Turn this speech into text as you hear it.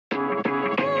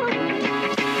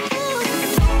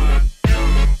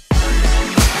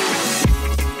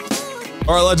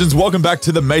All right, legends, welcome back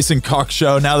to the Mason Cox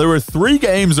Show. Now, there were 3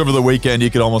 games over the weekend,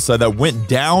 you could almost say, that went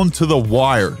down to the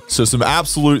wire. So some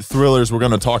absolute thrillers we're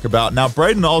going to talk about. Now,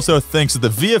 Braden also thinks that the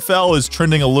VFL is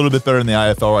trending a little bit better than the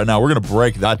IFL right now. We're going to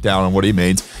break that down and what he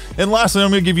means. And lastly,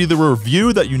 I'm going to give you the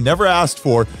review that you never asked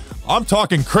for. I'm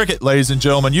talking cricket, ladies and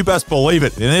gentlemen. You best believe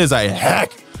it. It is a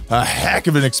heck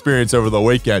of an experience over the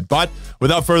weekend. But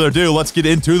without further ado, let's get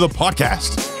into the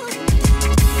podcast.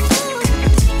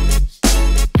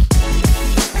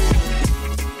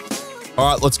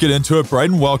 All right, let's get into it.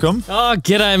 Braden, welcome. Oh,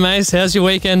 g'day, Mace. How's your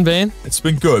weekend been? It's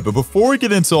been good, but before we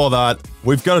get into all that,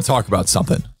 we've got to talk about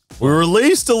something. We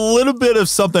released a little bit of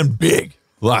something big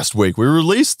last week. We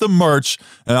released the merch,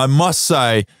 and I must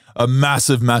say a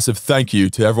massive, massive thank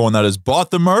you to everyone that has bought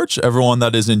the merch, everyone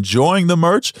that is enjoying the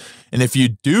merch. And if you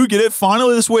do get it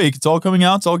finally this week, it's all coming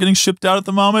out. It's all getting shipped out at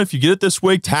the moment. If you get it this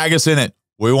week, tag us in it.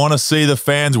 We want to see the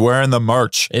fans wearing the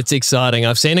merch. It's exciting.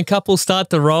 I've seen a couple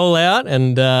start to roll out,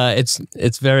 and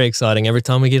it's very exciting. Every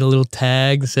time we get a little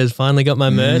tag that says, finally got my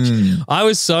merch. I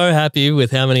was so happy with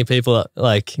how many people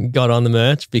got on the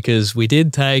merch because we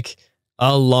did take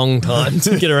a long time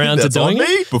to get around to doing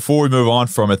it. Before we move on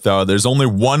from it, though, there's only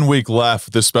 1 week left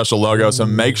with this special logo, so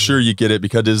make sure you get it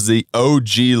because it is the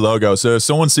OG logo. So if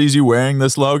someone sees you wearing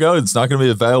this logo, it's not going to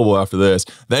be available after this.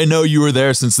 They know you were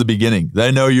there since the beginning.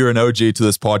 They know you're an OG to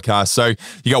this podcast. So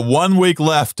you got 1 week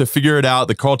left to figure it out.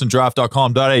 The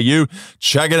carltondraft.com.au.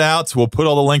 Check it out. We'll put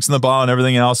all the links in the bio and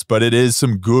everything else, but it is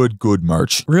some good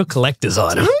merch. Real collector's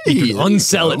item. You can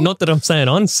on-sell it. Not that I'm saying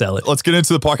on-sell it. Let's get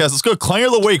into the podcast. Let's go. Clanger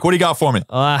of the week. What do you got for me?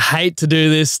 I hate to do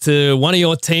this to one of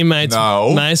your teammates,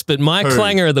 Mace, but my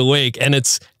clanger of the week, and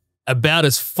it's about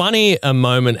as funny a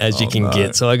moment as you can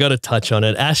get, so I got to touch on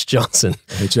it. Ash Johnson.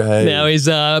 AJ. Now, he's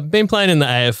been playing in the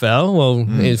AFL, well,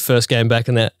 his first game back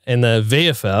in the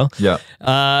VFL. Yeah.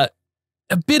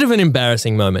 A bit of an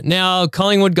embarrassing moment. Now,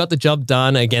 Collingwood got the job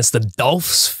done against the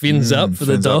Dolphs. Fins up for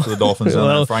the Dolphins.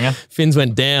 Well, Fins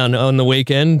went down on the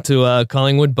weekend to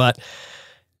Collingwood, but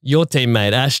your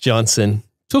teammate, Ash Johnson,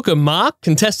 took a mark,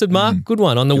 contested mark, good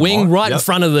one, on the wing, right in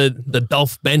front of the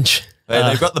Dolph bench. Hey,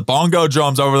 they've got the bongo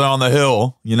drums over there on the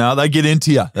hill. You know, they get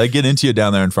into you. They get into you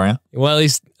down there in front. Well,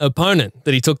 his opponent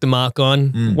that he took the mark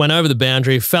on went over the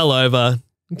boundary, fell over,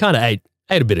 and kind of ate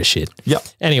a bit of shit. Yep.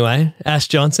 Anyway, Ash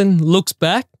Johnson looks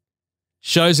back,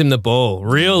 shows him the ball.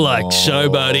 Real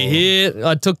showboaty here.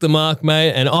 I took the mark,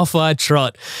 mate, and off I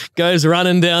trot. Goes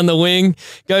running down the wing,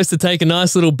 goes to take a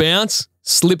nice little bounce,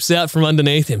 slips out from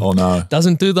underneath him. Oh, no.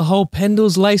 Doesn't do the whole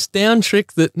Pendle's lace down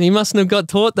trick that he mustn't have got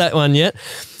taught that one yet.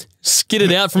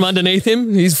 Skidded out from underneath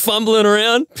him. He's fumbling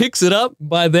around, picks it up.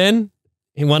 By then,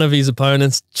 one of his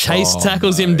opponents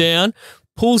tackles him down,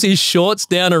 pulls his shorts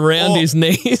down around his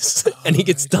knees, and he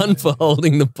gets done for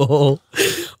holding the ball.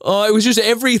 Oh, it was just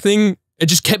everything. It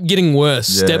just kept getting worse,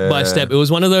 step by step. It was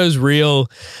one of those real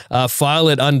file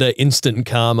it under instant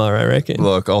karma, I reckon.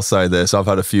 Look, I'll say this. I've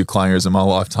had a few clangers in my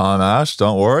lifetime, Ash.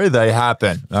 Don't worry. They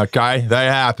happen, okay? They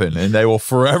happen, and they will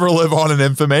forever live on in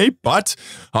infamy. But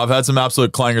I've had some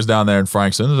absolute clangers down there in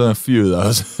Frankston, and a few of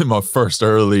those in my first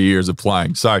early years of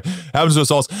playing. So, happens to us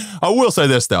all. I will say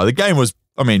this, though. The game was,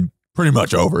 pretty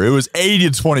much over. It was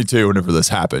 80-22 whenever this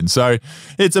happened. So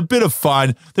it's a bit of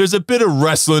fun. There's a bit of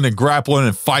wrestling and grappling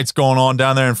and fights going on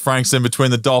down there in Frankston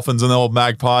between the Dolphins and the old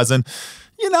Magpies. And,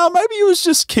 maybe he was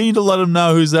just keen to let him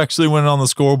know who's actually winning on the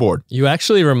scoreboard. You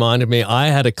actually reminded me, I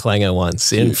had a clanger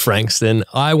once in Frankston.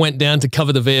 I went down to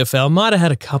cover the VFL, might have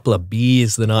had a couple of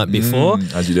beers the night before.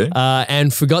 As you do.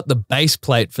 And forgot the base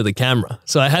plate for the camera.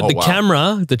 So I had the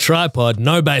camera, the tripod,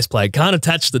 no base plate, can't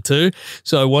attach the two.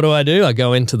 So what do? I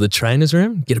go into the trainer's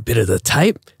room, get a bit of the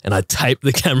tape, and I tape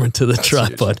the camera to the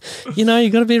tripod. You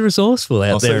got to be resourceful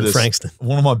out there in Frankston.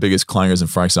 One of my biggest clangers in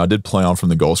Frankston, I did play on from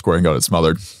the goal square and got it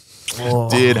smothered.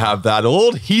 Did have that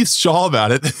old Heath Shaw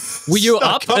about it. Were you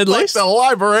up at least? The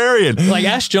librarian. Like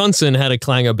Ash Johnson had a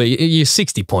clanger, but you're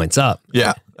 60 points up.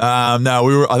 Yeah.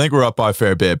 No, I think we were up by a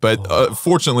fair bit, but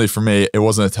fortunately for me, it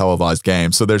wasn't a televised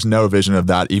game, so there's no vision of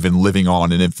that even living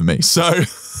on in infamy. So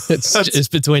it's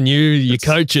between you, your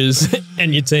coaches,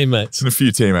 and your teammates. And a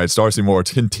few teammates. Darcy Moore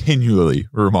continually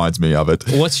reminds me of it.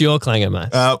 What's your clanger, mate?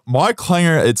 My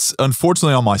clanger, it's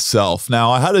unfortunately on myself.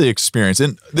 Now, I had an experience,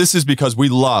 and this is because we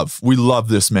love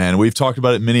this man. We've talked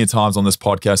about it many times on this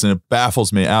podcast, and it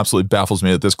baffles me, absolutely baffles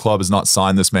me that this club has not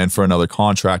signed this man for another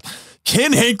contract.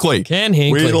 Ken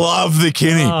Hinkley. We love the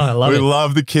Kenny. We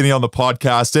love the Kenny on the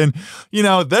podcast. And,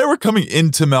 they were coming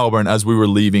into Melbourne as we were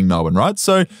leaving Melbourne, right?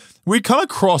 So we kind of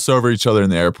cross over each other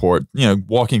in the airport,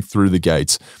 walking through the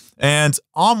gates. And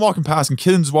I'm walking past and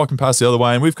Ken's walking past the other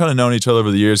way. And we've kind of known each other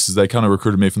over the years because they kind of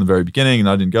recruited me from the very beginning and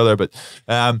I didn't go there. But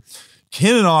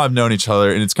Ken and I have known each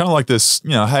other, and it's kind of like this,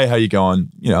 hey, how you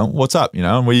going? What's up?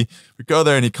 And we go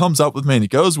there, and he comes up with me, and he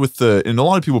goes with and a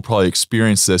lot of people probably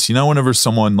experience this, whenever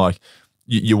someone like,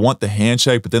 you want the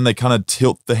handshake, but then they kind of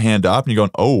tilt the hand up, and you're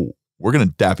going, oh, we're going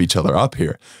to dap each other up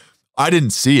here. I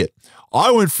didn't see it.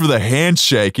 I went for the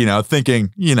handshake,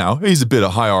 thinking, he's a bit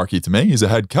of hierarchy to me. He's a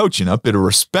head coach, a bit of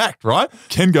respect, right?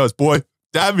 Ken goes, boy,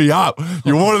 dap me up.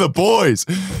 You're one of the boys.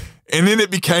 And then it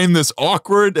became this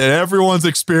awkward, and everyone's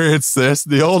experienced this,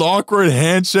 the old awkward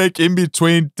handshake in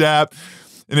between dap.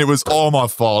 And it was all my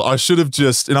fault. I should have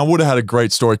and I would have had a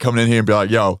great story coming in here and be like,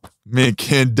 yo, me and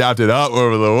Ken dapped it up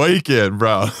over the weekend,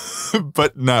 bro.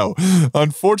 But no,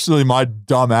 unfortunately, my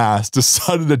dumb ass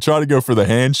decided to try to go for the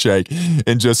handshake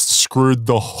and just screwed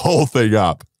the whole thing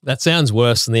up. That sounds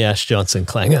worse than the Ash Johnson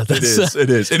clanger. It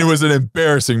is. And it was an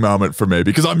embarrassing moment for me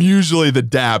because I'm usually the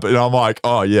dab and I'm like,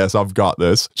 oh, yes, I've got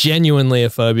this. Genuinely a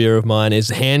phobia of mine is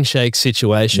handshake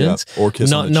situations. Yeah, or kissing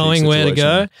not knowing where to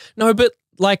go. No, but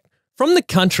like from the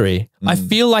country, I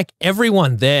feel like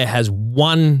everyone there has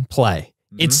one play.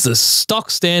 It's the stock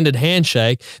standard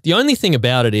handshake. The only thing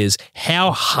about it is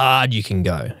how hard you can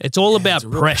go. It's all about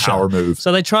pressure. Power move.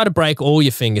 So they try to break all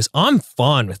your fingers. I'm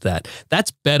fine with that.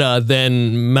 That's better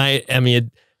than, mate, am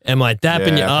I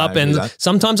dapping you up? And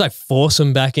sometimes I force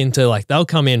them back into like, they'll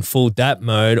come in full dap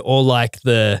mode or like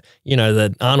the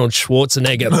Arnold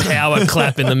Schwarzenegger power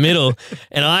clap in the middle.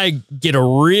 And I get a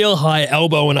real high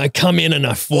elbow when I come in and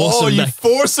I force them back. Oh, you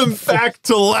force them back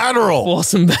to lateral.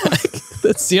 Force them back.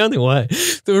 That's the only way.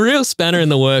 The real spanner in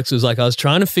the works was like, I was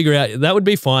trying to figure out, that would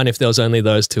be fine if there was only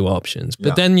those two options.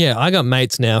 But then, I got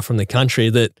mates now from the country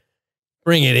that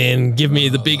bring it in, give me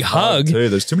the big hug.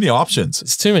 There's too many options.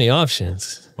 It's too many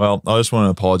options. Well, I just want to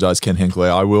apologize, Ken Hinckley.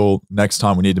 I will, next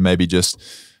time we need to maybe just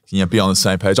be on the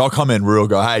same page. I'll come in real,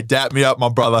 go, hey, dap me up, my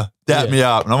brother. Dap me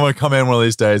up. And I'm going to come in one of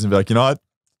these days and be like, you know what?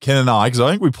 Ken and I, because I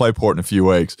think we play Port in a few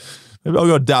weeks. Maybe I'll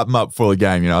go dap him up before the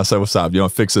game, say, what's up?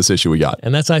 Fix this issue we got.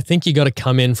 And that's, I think you got to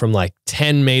come in from like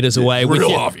 10 meters away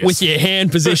with your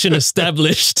hand position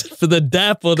established for the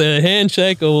dap or the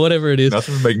handshake or whatever it is.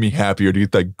 Nothing would make me happier to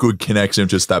get that good connection,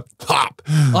 just that pop.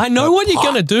 I know what you're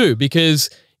going to do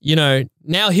because,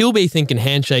 now he'll be thinking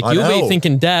handshake. You'll be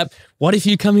thinking dap. What if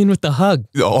you come in with the hug?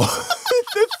 Oh,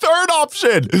 the third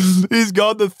option. He's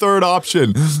got the third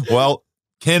option. Well,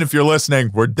 Ken, if you're listening,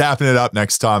 we're dapping it up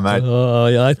next time, mate. Oh,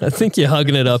 yeah, I think you're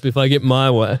hugging it up if I get my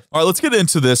way. All right, let's get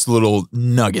into this little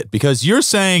nugget because you're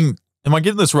saying, am I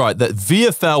getting this right, that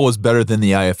VFL was better than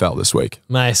the AFL this week?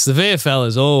 Mace, the VFL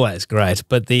is always great,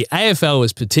 but the AFL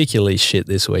was particularly shit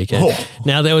this weekend. Oh.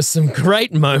 Now, there was some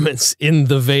great moments in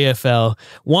the VFL.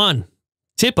 One,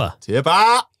 Tipper.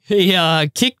 He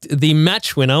kicked the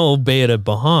match winner, albeit a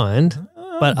behind.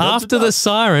 But after the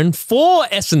siren for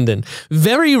Essendon,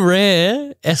 very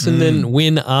rare Essendon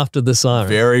win after the siren.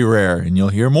 Very rare, and you'll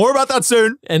hear more about that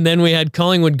soon. And then we had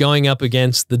Collingwood going up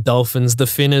against the Dolphins, the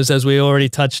Finners, as we already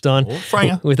touched on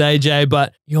with AJ.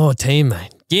 But your teammate,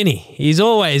 Guinea, he's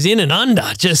always in and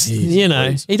under. Just,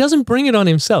 he doesn't bring it on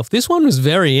himself. This one was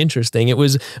very interesting. It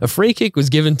was a free kick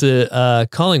was given to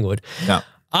Collingwood. Yeah.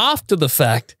 After the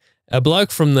fact, a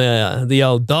bloke from the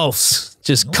old Dolphs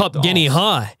just copped Guinea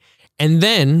high. And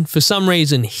then, for some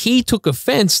reason, he took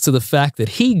offense to the fact that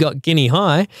he got Guinea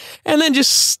high and then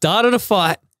just started a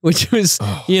fight, which was,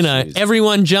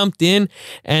 everyone jumped in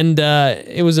and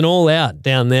it was an all-out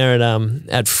down there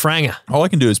at Franger. All I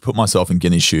can do is put myself in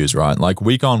Guinea's shoes, right? Like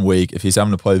week on week, if he's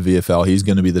having to play the VFL, he's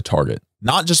going to be the target.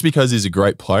 Not just because he's a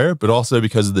great player, but also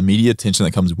because of the media attention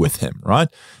that comes with him, right?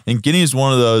 And Guinea is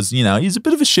one of those, he's a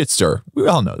bit of a shitster. We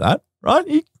all know that, right?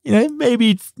 He,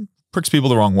 maybe pricks people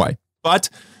the wrong way. But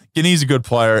Guinea's a good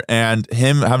player, and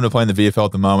him having to play in the VFL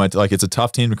at the moment, like it's a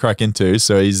tough team to crack into.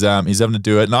 So he's having to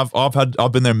do it, and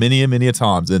I've been there many a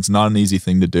times. And it's not an easy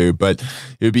thing to do, but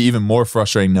it would be even more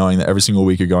frustrating knowing that every single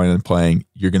week you're going and playing,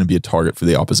 you're going to be a target for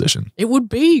the opposition. It would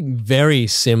be very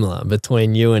similar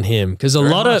between you and him because a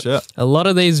lot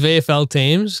of these VFL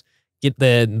teams get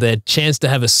their chance to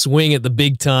have a swing at the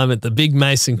big time, at the big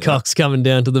Mason Cox coming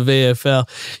down to the VFL.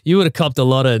 You would have copped a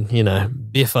lot of,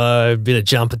 biffo, bit of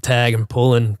jumper tag and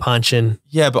pulling, punching.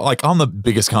 Yeah, but like I'm the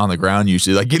biggest guy on the ground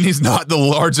usually. Like Guinea's not the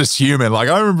largest human. Like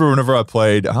I remember whenever I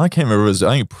played, I can't remember,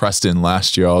 I think Preston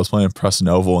last year. I was playing Preston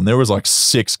Oval and there was like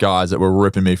 6 guys that were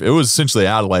ripping me. It was essentially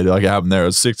Adelaide like it happened there. It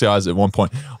was 6 guys at one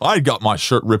point. I had got my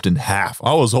shirt ripped in half.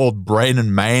 I was old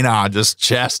Braden Maynard just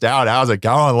chest out. How's it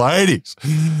going, ladies?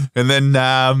 And then,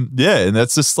 and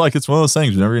that's just like, it's one of those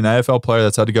things. Whenever you're an AFL player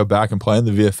that's had to go back and play in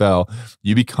the VFL,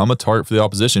 you become a target for the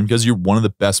opposition because you're one of the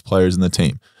best players in the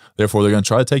team. Therefore, they're going to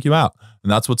try to take you out.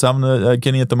 And that's what's happening to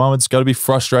Guinea at the moment. It's got to be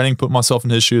frustrating. Put myself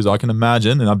in his shoes. I can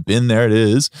imagine, and I've been there. It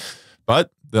is.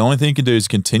 But the only thing you can do is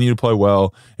continue to play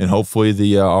well, and hopefully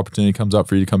the opportunity comes up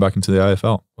for you to come back into the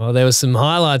AFL. Well, there were some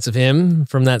highlights of him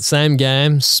from that same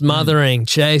game. Smothering,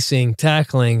 chasing,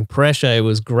 tackling, pressure. It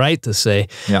was great to see.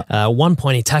 Yeah. One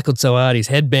point he tackled so hard his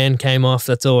headband came off.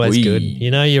 That's always good.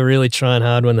 You know, you're really trying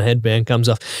hard when the headband comes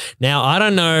off. Now, I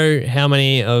don't know how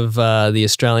many of the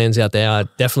Australians out there, I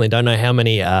definitely don't know how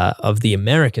many of the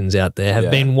Americans out there have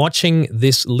been watching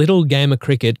this little game of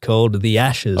cricket called the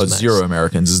Ashes. Oh, zero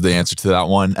Americans is the answer to that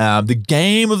one. The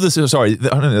game of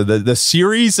the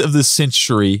series of the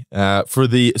century for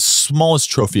the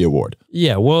smallest trophy award.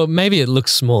 Yeah, well, maybe it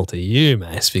looks small to you,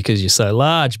 Mace, because you're so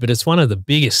large, but it's one of the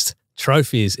biggest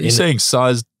trophies. Are you saying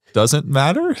size doesn't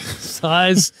matter?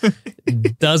 Size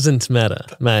doesn't matter,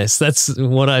 Mace. That's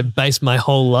what I base my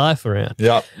whole life around.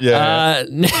 Yeah. Now,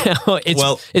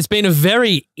 it's been a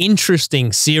very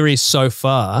interesting series so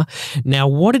far. Now,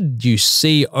 what did you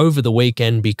see over the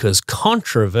weekend? Because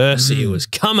controversy was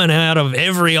coming out of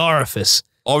every orifice.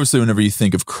 Obviously, whenever you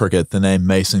think of cricket, the name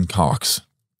Mason Cox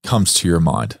comes to your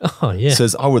mind. Oh, yeah.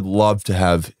 Says, I would love to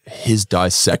have his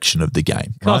dissection of the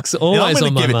game. Cox always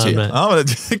on my mind,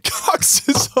 mate. Cox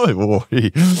is I'm going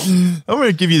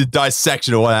to give you the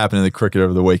dissection of what happened in the cricket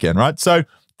over the weekend, right? So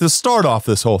to start off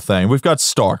this whole thing, we've got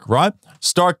Stark, right?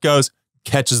 Stark goes,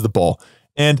 catches the ball.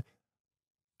 And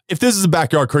if this is a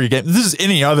backyard cricket game, this is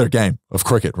any other game of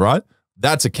cricket, right?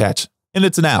 That's a catch. And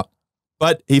it's an out.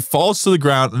 But he falls to the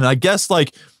ground, and I guess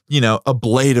a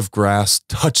blade of grass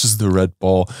touches the red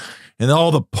ball, and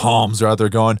all the palms are out there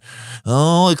going,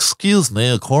 oh, excuse me,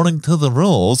 according to the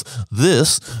rules,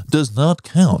 this does not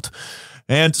count.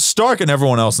 And Stark and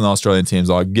everyone else in the Australian teams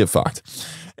are like, get fucked.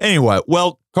 Anyway,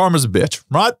 well, karma's a bitch,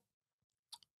 right?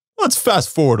 Let's fast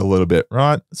forward a little bit,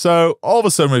 right? So all of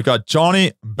a sudden we've got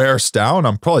Johnny Bairstow, and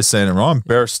I'm probably saying it wrong,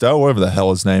 Bairstow, whatever the hell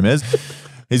his name is.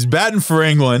 He's batting for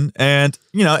England, and,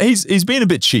 he's being a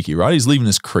bit cheeky, right? He's leaving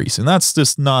his crease, and that's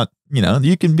just not,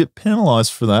 you can get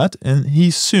penalized for that, and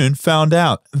he soon found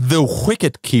out. The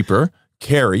wicket keeper,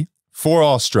 Carey, for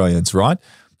Australians, right?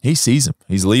 He sees him.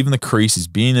 He's leaving the crease. He's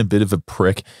being a bit of a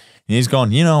prick, and he's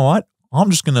going, you know what? I'm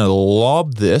just going to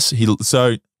lob this.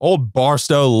 So old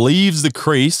Barstow leaves the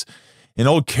crease, and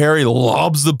old Carey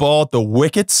lobs the ball at the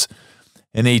wickets,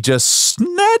 and he just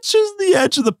snatches the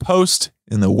edge of the post,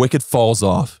 and the wicket falls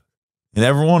off. And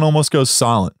everyone almost goes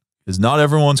silent, because not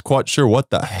everyone's quite sure what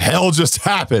the hell just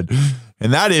happened.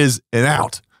 And that is an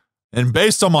out. And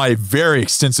based on my very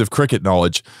extensive cricket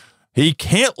knowledge, he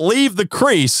can't leave the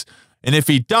crease. And if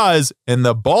he does, and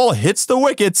the ball hits the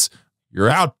wickets, you're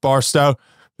out, Barstow.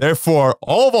 Therefore,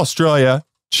 all of Australia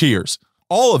cheers.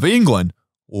 All of England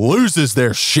loses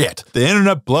their shit. The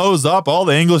internet blows up. All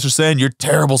the English are saying, you're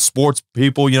terrible sports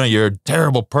people. You're a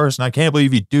terrible person. I can't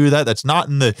believe you do that. That's not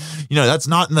in the, that's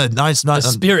not in the nice, not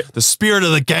the spirit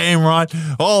of the game, right?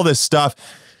 All this stuff.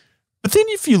 But then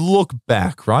if you look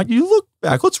back, right?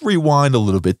 Let's rewind a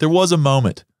little bit. There was a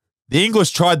moment. The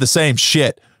English tried the same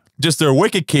shit. Just their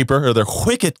wicket keeper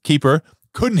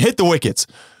couldn't hit the wickets.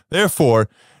 Therefore,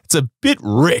 it's a bit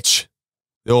rich,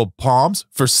 the old Palms,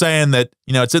 for saying that,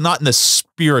 it's not in the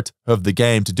spirit of the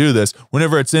game to do this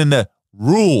whenever it's in the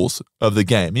rules of the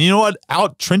game. And you know what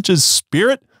out-trenches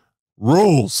spirit?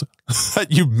 Rules that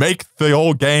you make the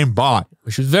whole game by.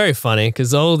 Which was very funny,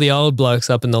 because all the old blokes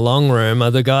up in the long room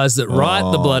are the guys that write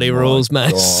the bloody rules,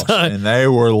 mate. So, and they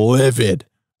were livid.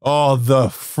 Oh, the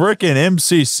frickin'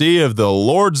 MCC of the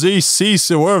Lord's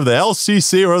ECC, whatever the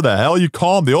LCC, or the hell you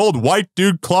call them, the old white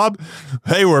dude club,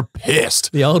 they were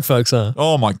pissed. The old folks, huh?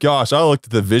 Oh my gosh, I looked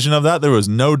at the vision of that. There was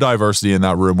no diversity in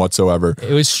that room whatsoever.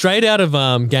 It was straight out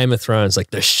of Game of Thrones, like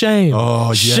the shame.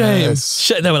 Oh, yes.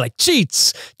 Shame. They were like,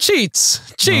 cheats.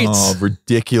 Oh,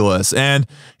 ridiculous. And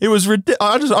it was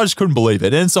ridiculous. I just couldn't believe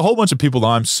it. And it's a whole bunch of people that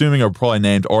I'm assuming are probably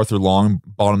named Arthur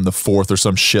Longbottom the Fourth or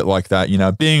some shit like that,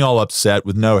 being all upset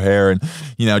with no hair and,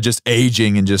 just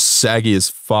aging and just saggy as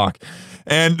fuck.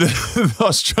 And the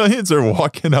Australians are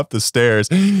walking up the stairs,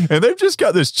 and they've just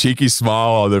got this cheeky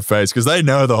smile on their face because they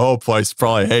know the whole place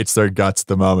probably hates their guts at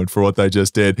the moment for what they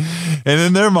just did. And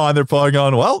in their mind, they're probably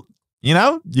going, well, you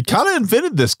kind of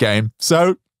invented this game,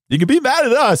 so you can be mad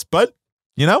at us, but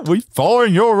we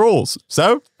following your rules,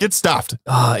 so get stuffed.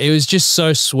 Oh, it was just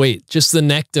so sweet. Just the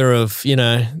nectar of,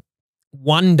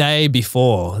 one day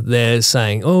before they're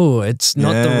saying, oh, it's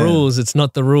not the rules, it's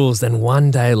not the rules. Then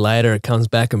one day later it comes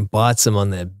back and bites them on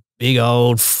their big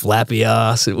old flappy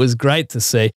ass. It was great to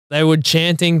see. They were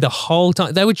chanting the whole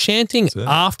time. They were chanting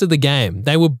after the game.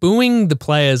 They were booing the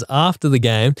players after the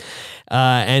game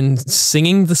and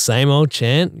singing the same old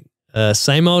chant.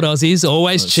 Same old Aussies,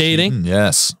 always cheating.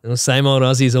 Yes. Same old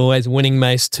Aussies, always winning,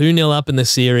 Mace. 2-0 up in the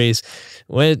series.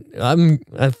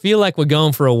 I feel like we're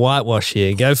going for a whitewash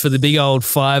here. Go for the big old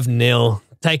 5-0.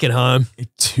 Take it home.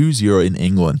 2-0 in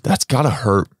England. That's got to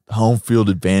hurt. Home field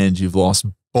advantage. You've lost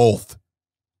both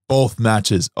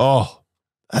matches. Oh,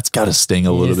 that's got to sting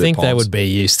a little bit. You think they Palms. would be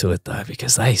used to it, though,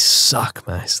 because they suck,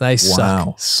 Mace. They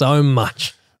suck so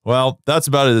much. Well, that's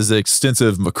about it as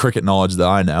extensive cricket knowledge that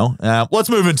I know. Let's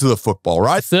move into the football,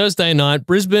 right? Thursday night,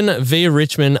 Brisbane via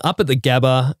Richmond up at the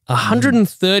Gabba.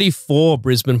 134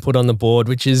 Brisbane put on the board,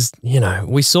 which is,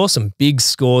 we saw some big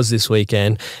scores this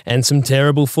weekend and some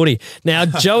terrible footy. Now,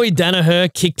 Joey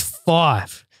Danaher kicked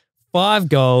 5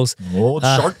 goals. Oh,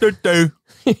 shark do.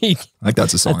 I think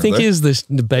that's a song. I think it is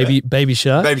the baby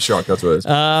shark. Baby shark, that's what it is.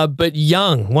 But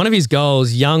Young, one of his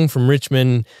goals, Young from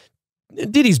Richmond,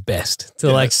 did his best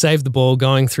to save the ball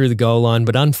going through the goal line,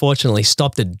 but unfortunately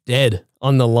stopped it dead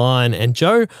on the line. And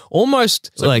Joe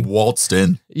almost waltzed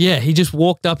in. Yeah, he just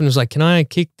walked up and was like, "Can I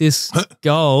kick this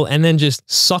goal?" And then just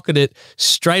socketed it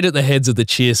straight at the heads of the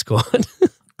cheer squad.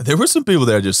 There were some people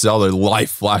there just saw their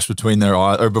life flash between their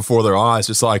eyes or before their eyes,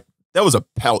 just like. That was a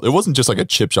pelt. It wasn't just like a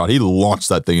chip shot. He launched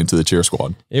that thing into the cheer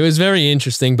squad. It was very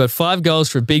interesting, but 5 goals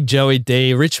for big Joey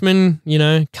D. Richmond,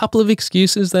 couple of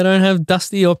excuses. They don't have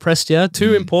Dusty or Prestia,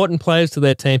 2 important players to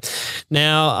their team.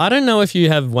 Now, I don't know if you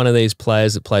have one of these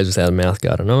players that plays without a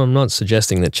mouthguard. I know I'm not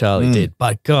suggesting that Charlie did,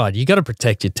 but God, you got to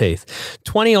protect your teeth.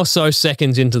 20 or so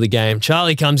seconds into the game,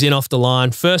 Charlie comes in off the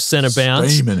line, first centre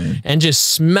bounce, and just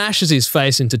smashes his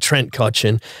face into Trent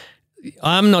Cotchin.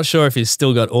 I'm not sure if he's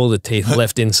still got all the teeth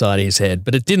left inside his head,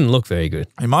 but it didn't look very good.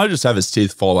 He might just have his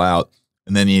teeth fall out,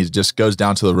 and then he just goes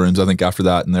down to the rooms, I think, after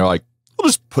that, and they're like, we'll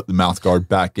just put the mouth guard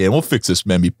back in. We'll fix this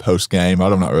maybe post-game.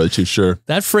 I'm not really too sure.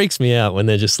 That freaks me out when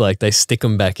they're just like, they stick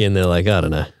them back in. They're like, I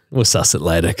don't know. We'll suss it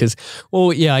later. Because,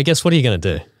 I guess what are you going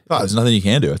to do? Oh, there's nothing you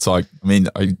can do. It's like,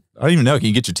 I don't even know. Can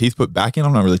you get your teeth put back in?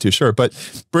 I'm not really too sure. But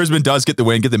Brisbane does get the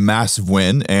win, get the massive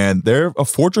win, and they're a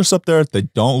fortress up there. They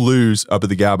don't lose up at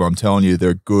the Gabba. I'm telling you,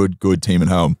 they're a good team at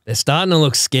home. They're starting to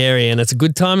look scary, and it's a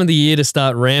good time of the year to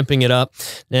start ramping it up.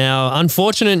 Now,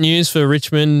 unfortunate news for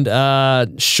Richmond.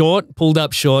 Pulled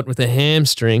up short with a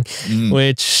hamstring,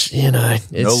 which,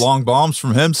 it's... No long bombs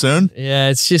from him soon. Yeah,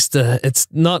 it's just, it's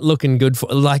not looking good for...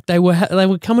 Like, they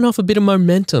were coming off a bit of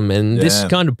momentum, and this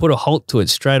kind of put a halt to it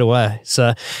straight away.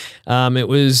 So... it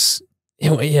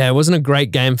wasn't a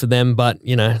great game for them, but,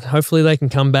 hopefully they can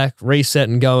come back, reset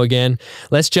and go again.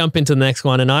 Let's jump into the next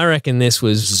one. And I reckon this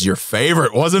is your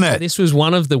favorite, wasn't it? This was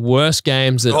one of the worst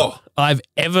games that I've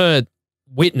ever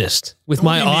witnessed with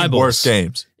my eyeballs. Worst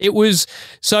games. It was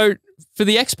so... For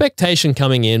the expectation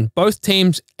coming in, both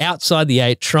teams outside the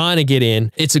 8 trying to get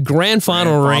in. It's a grand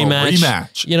final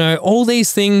rematch. All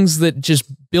these things that just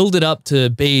build it up to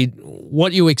be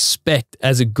what you expect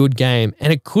as a good game,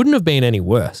 and it couldn't have been any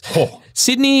worse.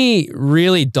 Sydney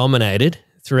really dominated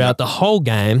throughout the whole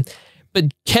game, but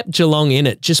kept Geelong in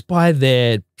it just by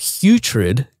their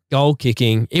putrid goal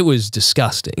kicking. It was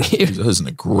disgusting. That was an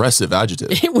aggressive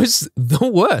adjective. It was the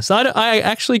worst. I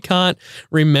actually can't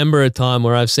remember a time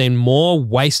where I've seen more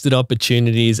wasted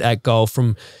opportunities at goal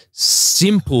from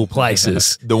simple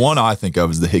places. The one I think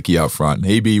of is the Hickey out front.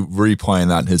 He'd be replaying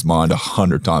that in his mind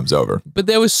 100 times over. But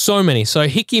there was so many. So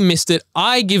Hickey missed it.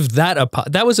 I give that a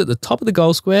part. That was at the top of the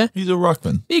goal square. He's a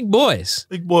ruckman. Big boys.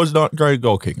 Big boys not great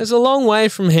goal kicking. There's a long way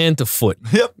from hand to foot.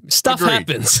 Yep. Stuff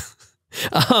happens.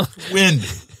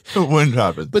 Wind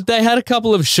happens. But they had a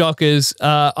couple of shockers.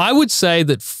 I would say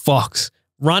that Fox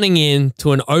running in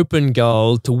to an open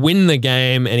goal to win the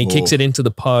game, and he kicks it into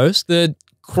the post. The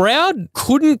crowd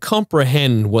couldn't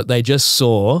comprehend what they just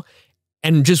saw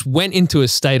and just went into a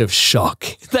state of shock.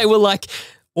 They were like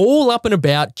all up and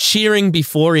about cheering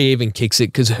before he even kicks it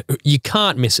because you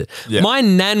can't miss it. Yeah. My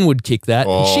nan would kick that.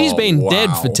 And she's been dead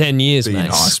for 10 years, mate.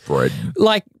 Nice, Brad.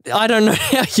 Like, I don't know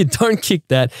how you don't kick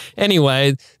that.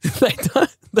 Anyway,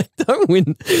 they don't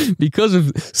win because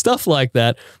of stuff like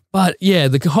that. But yeah,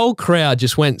 the whole crowd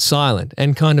just went silent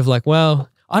and kind of like, well,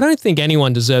 I don't think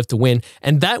anyone deserved to win.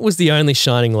 And that was the only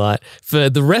shining light. For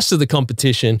the rest of the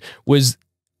competition was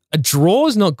a draw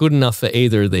is not good enough for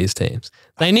either of these teams.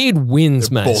 They need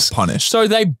wins, mate. Both punished. So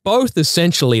they both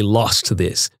essentially lost to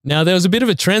this. Now, there was a bit of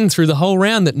a trend through the whole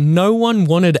round that no one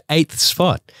wanted 8th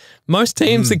spot. Most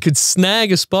teams that could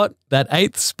snag a spot, that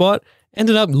 8th spot,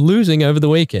 ended up losing over the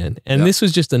weekend. And this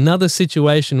was just another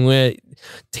situation where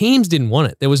teams didn't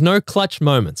want it. There was no clutch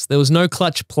moments. There was no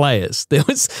clutch players. There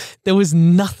was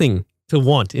nothing to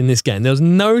want in this game. There was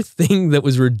no thing that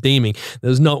was redeeming. There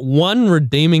was not one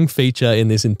redeeming feature in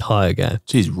this entire game.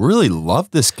 Jeez, really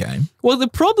loved this game. Well, the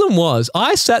problem was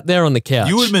I sat there on the couch.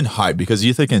 You would have been hyped because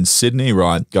you're thinking Sydney,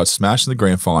 right, got smashed in the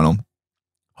grand final,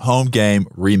 home game,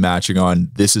 rematching on,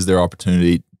 this is their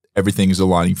opportunity. Everything is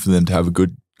aligning for them to have a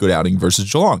good outing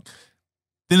versus Geelong.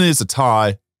 Then there's a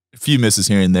tie, a few misses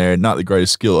here and there, not the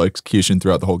greatest skill execution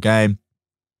throughout the whole game.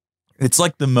 It's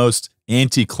like the most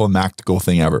anticlimactical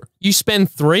thing ever. You spend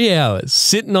 3 hours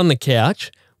sitting on the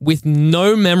couch with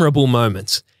no memorable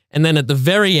moments. And then at the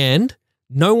very end,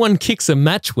 no one kicks a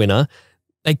match winner.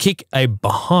 They kick a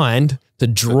behind to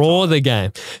draw the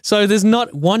game. So there's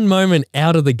not one moment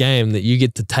out of the game that you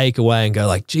get to take away and go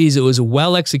like, geez, it was a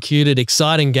well-executed,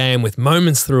 exciting game with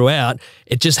moments throughout.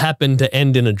 It just happened to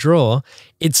end in a draw.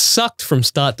 It sucked from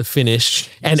start to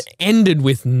finish and ended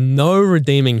with no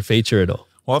redeeming feature at all.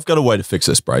 Well, I've got a way to fix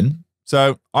this, Braden.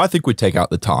 So I think we take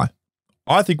out the tie.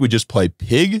 I think we just play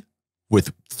pig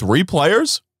with 3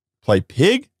 players, play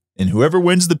pig, and whoever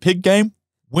wins the pig game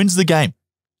wins the game.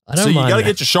 I don't so you mind got to that.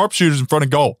 get your sharpshooters in front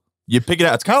of goal. You pick it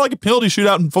out. It's kind of like a penalty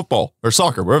shootout in football or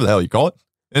soccer, wherever the hell you call it.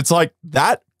 It's like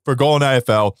that for goal in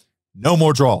AFL. No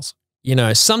more draws. You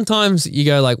know, sometimes you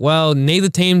go like, well, neither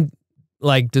team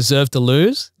like deserve to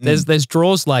lose. There's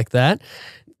draws like that.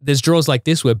 There's draws like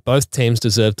this where both teams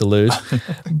deserve to lose.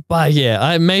 But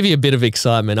yeah, maybe a bit of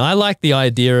excitement. I like the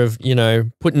idea of, you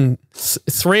know, putting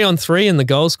 3-on-3 in the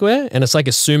goal square, and it's like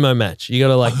a sumo match. You got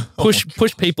to like push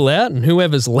people out, and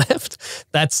whoever's left,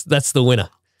 that's the winner.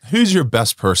 Who's your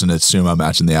best person at sumo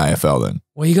match in the AFL then?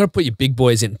 Well, you got to put your big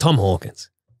boys in. Tom Hawkins.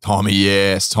 Tommy,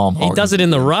 yes, Tom Hawkins. He does it in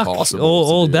the ruck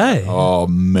all day. Oh,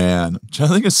 man. I'm trying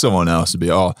to think of someone else to be.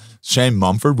 Oh, Shane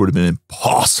Mumford would have been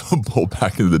impossible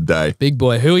back in the day. Big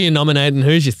boy. Who are you nominating?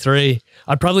 Who's your 3?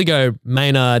 I'd probably go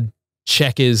Maynard,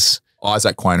 Checkers.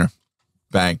 Isaac Quainer.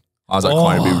 Bang. Isaac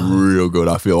Quainer would be real good,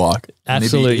 I feel like.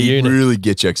 Absolute he'd unit. really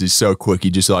get you because he's so quick.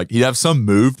 He'd have some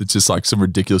move that's just like some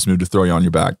ridiculous move to throw you on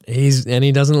your back. He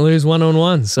doesn't lose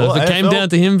one-on-one. So Well, if it came down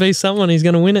to him v someone, he's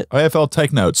going to win it. AFL,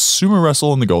 take notes. Sumo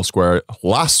wrestle in the goal square.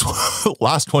 Last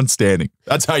one standing.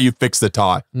 That's how you fix the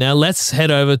tie. Now let's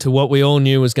head over to what we all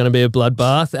knew was going to be a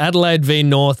bloodbath. Adelaide v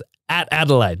North at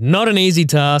Adelaide. Not an easy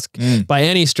task by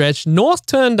any stretch. North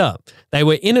turned up. They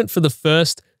were in it for the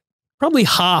first probably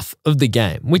half of the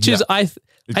game, which is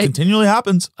It continually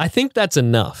happens. I think that's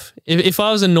enough. If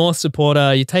I was a North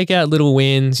supporter, you take out little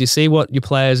wins, you see what your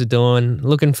players are doing,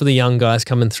 looking for the young guys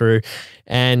coming through,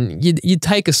 and you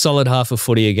take a solid half of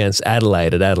footy against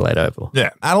Adelaide at Adelaide Oval. Yeah,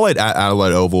 Adelaide at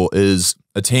Adelaide Oval is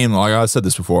a team, like I said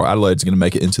this before, Adelaide's going to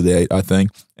make it into the 8, I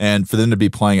think. And for them to be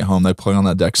playing at home, they play on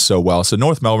that deck so well. So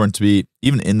North Melbourne to be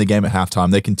even in the game at halftime,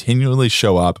 they continually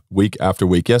show up week after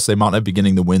week. Yes, they might not be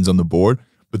getting the wins on the board,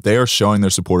 but they are showing their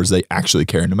supporters they actually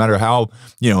care. No matter how,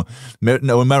 no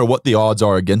matter what the odds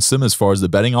are against them as far as the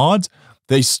betting odds,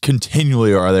 they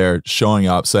continually are there showing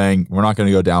up saying, we're not going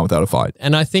to go down without a fight.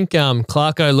 And I think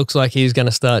Clarko looks like he's going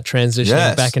to start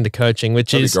transitioning back into coaching,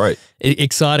 which is great.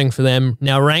 Exciting for them.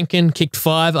 Now, Rankin kicked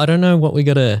 5. I don't know what we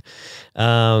got to...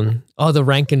 the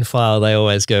Rankin file they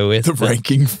always go with. The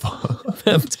ranking file.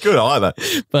 That's good. I like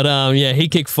that. But he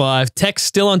kicked 5. Tex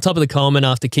still on top of the Coleman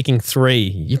after kicking 3.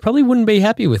 You probably wouldn't be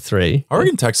happy with 3. I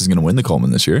reckon Tex is going to win the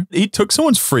Coleman this year. He took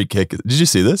someone's free kick. Did you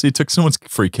see this? He took someone's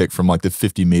free kick from like the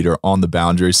 50 meter on the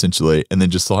boundary essentially, and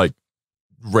then just like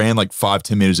ran like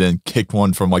 5-10 meters in, kicked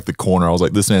one from like the corner. I was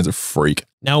like, this man's a freak.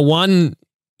 Now, one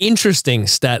interesting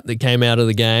stat that came out of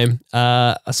the game,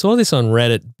 I saw this on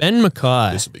Reddit. Ben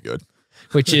Mackay. This would be good.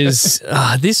 Which is,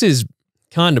 this is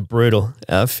kind of brutal.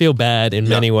 I feel bad in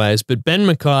many ways. But Ben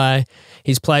Mackay,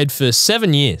 he's played for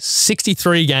 7 years,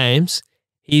 63 games.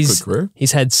 Good career.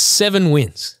 He's had 7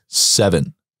 wins.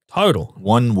 7. Total.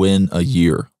 1 win a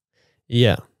year.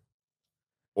 Yeah.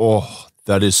 Oh,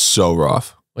 that is so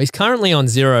rough. Well, he's currently on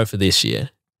 0 for this year.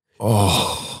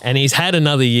 Oh. And he's had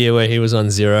another year where he was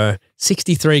on 0.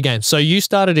 63 games. So you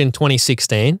started in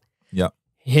 2016. Yeah.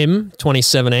 Him,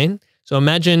 2017. So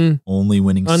imagine only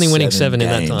winning 7 in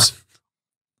games.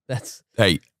 that time.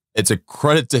 Hey, it's a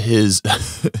credit to his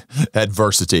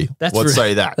adversity. Let's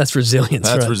say that. That's resilience.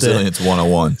 That's resilience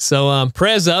 101. So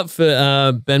prayers up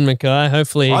for Ben Mackay.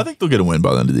 Hopefully, I think they'll get a win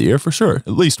by the end of the year for sure.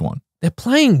 At least one. They're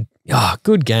playing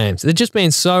good games. They've just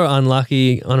been so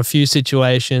unlucky on a few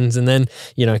situations, and then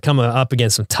coming up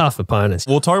against some tough opponents.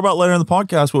 We'll talk about later in the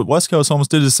podcast what West Coast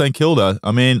almost did to St Kilda.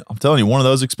 I mean, I'm telling you, one of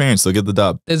those experiences, they'll get the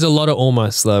dub. There's a lot of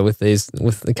almost though with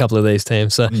a couple of these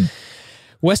teams. So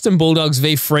Western Bulldogs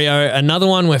v Freo, another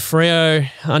one where Freo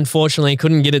unfortunately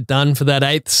couldn't get it done for that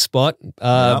 8th spot.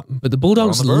 But the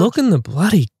Bulldogs looking the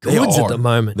bloody goods at the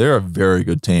moment. They're a very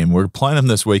good team. We're playing them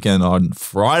this weekend on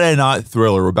Friday Night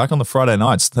Thriller. We're back on the Friday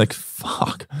nights. Like,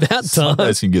 fuck. About time.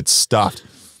 Sundays can get stuffed.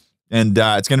 And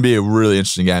it's going to be a really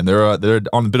interesting game. They're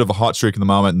on a bit of a hot streak at the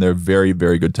moment, and they're a very,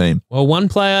 very good team. Well, one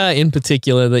player in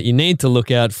particular that you need to look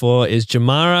out for is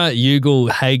Jamara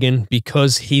Ugle-Hagan,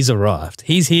 because he's arrived.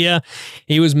 He's here.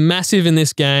 He was massive in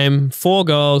this game. 4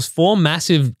 goals, 4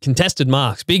 massive contested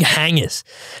marks, big hangers,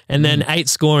 and then 8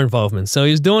 score involvements. So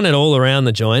he's doing it all around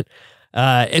the joint.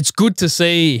 It's good to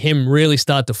see him really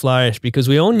start to flourish, because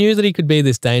we all knew that he could be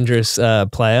this dangerous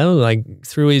player, like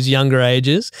through his younger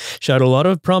ages, showed a lot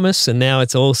of promise, and now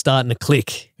it's all starting to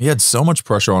click. He had so much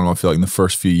pressure on him, I feel like, in the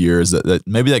first few years that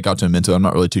maybe that got to him mentally. I'm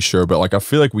not really too sure, but like I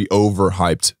feel like we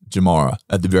overhyped Jamara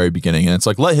at the very beginning, and it's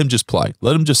like, let him just play.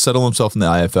 Let him just settle himself in the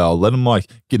IFL. Let him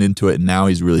like get into it, and now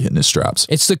he's really hitting his straps.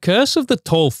 It's the curse of the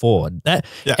tall forward.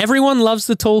 Everyone loves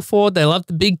the tall forward. They love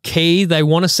the big key. They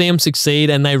want to see him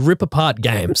succeed, and they rip apart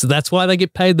games. That's why they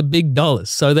get paid the big dollars.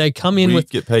 So they come in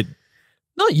with get paid.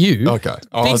 Not you. Okay.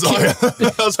 I was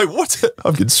like, what's it?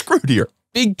 I'm getting screwed here.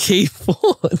 Big key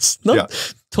forwards, not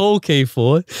tall key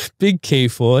forward, big key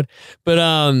forward. But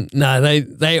no,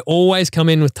 they always come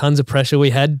in with tons of pressure. We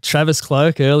had Travis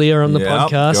Cloak earlier on the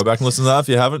podcast. Go back and listen to that if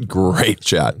you haven't. Great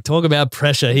chat. Talk about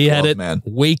pressure. He had it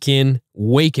week in,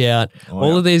 week out.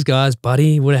 All of these guys,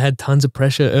 Buddy would have had tons of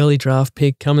pressure. Early draft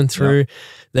pick coming through.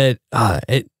 But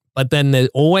then there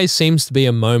always seems to be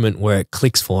a moment where it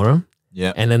clicks for them.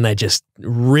 Yeah. And then they just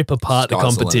rip apart the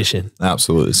competition.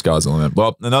 Absolutely. Sky's the limit.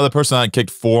 Well, another person that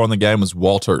kicked 4 on the game was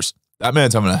Walters. That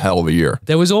man's having a hell of a year.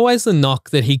 There was always the knock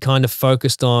that he kind of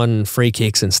focused on free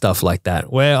kicks and stuff like that,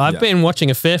 where I've been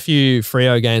watching a fair few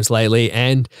Freo games lately,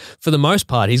 and for the most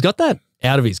part, he's got that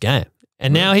out of his game.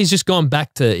 And now he's just gone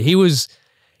back to, he was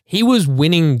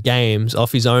winning games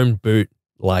off his own boot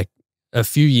like a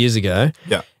few years ago.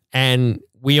 Yeah. And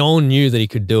we all knew that he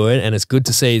could do it, and it's good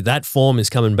to see that form is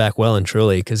coming back well and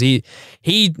truly, because he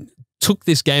took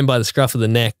this game by the scruff of the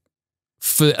neck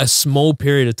for a small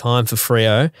period of time for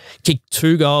Freo, kicked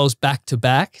 2 goals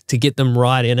back-to-back to get them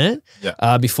right in it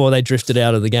before they drifted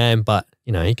out of the game. But,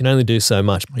 you know, he can only do so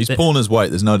much. He's pulling his weight.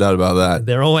 There's no doubt about that.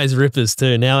 They're always rippers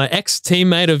too. Now, an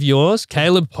ex-teammate of yours,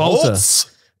 Caleb Poulter.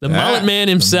 The mullet man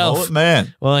himself. The mullet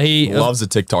man. Well, he loves a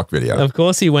TikTok video. Of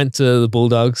course, he went to the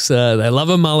Bulldogs. They love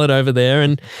a mullet over there,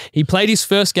 and he played his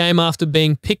first game after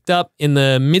being picked up in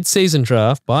the mid-season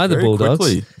draft by the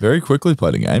Bulldogs. Very quickly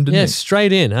played a game, didn't he? Yeah,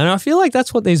 straight in. And I feel like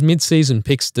that's what these mid-season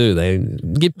picks do. They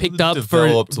get picked up for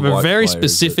a very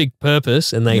specific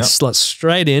purpose, and they slot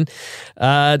straight in.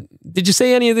 Did you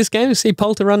see any of this game? Did you see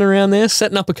Poulter running around there,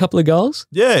 setting up a couple of goals?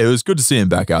 Yeah, it was good to see him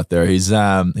back out there. He's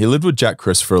he lived with Jack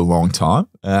Chris for a long time.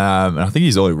 And I think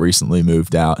he's only recently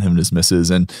moved out, him and his missus.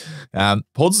 And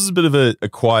Poulter's a bit of a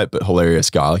quiet but hilarious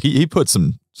guy. Like he put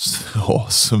some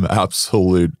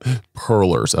absolute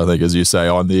pearlers, I think, as you say,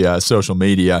 on the social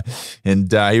media.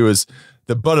 And he was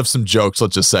the butt of some jokes,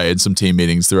 let's just say, in some team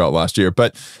meetings throughout last year.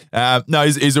 But no,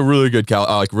 he's a really good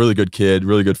really good kid,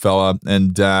 really good fella,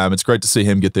 and it's great to see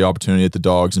him get the opportunity at the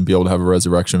Dogs and be able to have a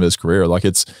resurrection of his career. Like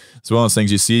it's one of those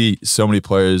things, you see so many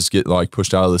players get like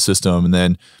pushed out of the system, and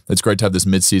then it's great to have this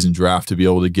midseason draft to be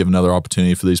able to give another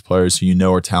opportunity for these players who you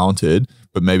know are talented,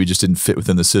 but maybe just didn't fit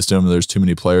within the system. There's too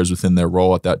many players within their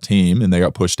role at that team, and they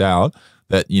got pushed out.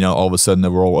 That, you know, all of a sudden the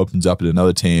role opens up at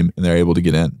another team and they're able to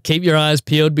get in. Keep your eyes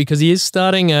peeled, because he is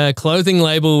starting a clothing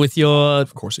label with your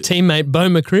teammate Bo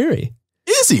McCreary.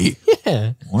 Is he?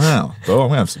 Yeah. Wow. Bo, I'm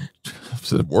going to have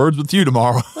some words with you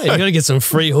tomorrow. You got to get some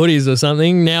free hoodies or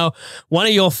something. Now, one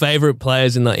of your favorite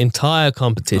players in the entire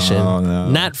competition,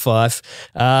 Nat Fyfe,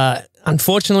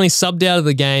 unfortunately subbed out of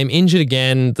the game, injured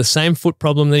again, the same foot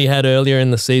problem that he had earlier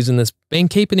in the season that's been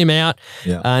keeping him out,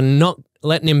 not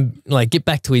letting him like get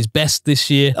back to his best this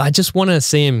year. I just want to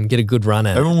see him get a good run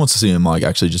at it. Everyone wants to see him like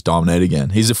actually just dominate again.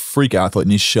 He's a freak athlete,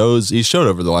 and he's showed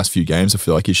over the last few games. I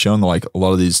feel like he's shown like a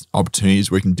lot of these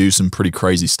opportunities where he can do some pretty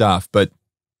crazy stuff, but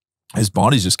his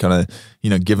body's just kind of,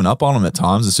 you know, giving up on him at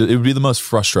times. It would be the most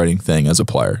frustrating thing as a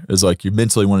player, is like you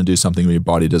mentally want to do something but your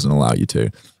body doesn't allow you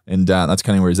to. And that's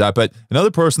kind of where he's at. But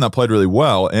another person that played really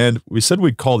well, and we said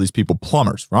we'd call these people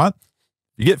plumbers, right?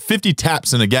 You get 50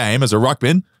 taps in a game as a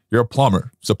ruckman, you're a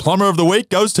plumber. So plumber of the week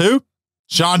goes to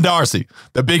Sean Darcy,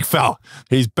 the big fella.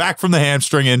 He's back from the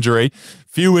hamstring injury.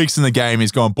 Few weeks in the game,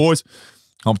 he's going, boys,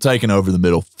 I'm taking over the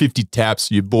middle. 50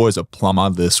 taps. You boys are plumber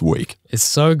this week. It's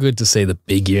so good to see the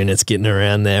big units getting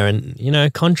around there,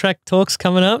 and contract talks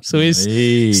coming up. So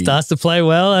he starts to play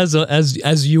well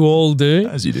as you all do,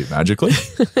 as you do magically.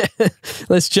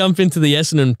 Let's jump into the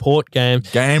Essendon Port game.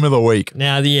 Game of the week.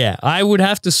 Now, I would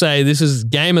have to say this is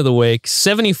game of the week.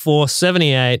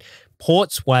 74-78,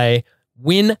 Port's way,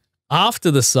 win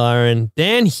after the siren.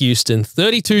 Dan Houston,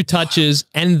 32 touches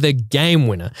and the game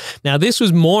winner. Now, this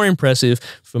was more impressive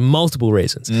for multiple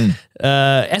reasons.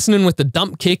 Essendon with the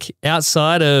dump kick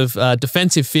outside of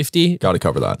defensive 50. Got to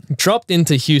cover that. Dropped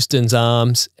into Houston's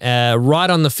arms, right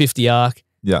on the 50 arc.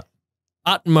 Yeah.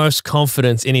 Utmost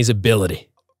confidence in his ability.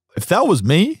 If that was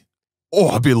me,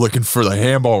 I'd be looking for the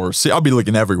handball receipt. I'll be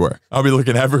looking everywhere. I'll be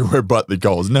looking everywhere but the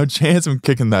goals. No chance of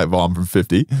kicking that bomb from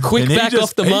 50. Quick back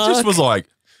off the mark. He just was like,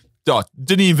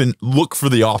 didn't even look for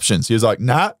the options. He was like,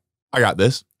 nah, I got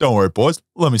this. Don't worry, boys.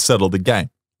 Let me settle the game.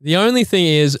 The only thing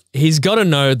is he's got to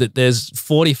know that there's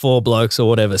 44 blokes or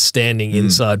whatever standing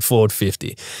inside forward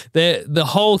 50. The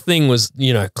whole thing was,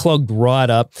 clogged right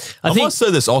up. I must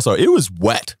say this also. It was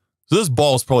wet. So this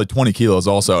ball is probably 20 kilos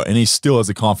also, and he still has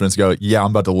the confidence to go, yeah,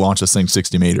 I'm about to launch this thing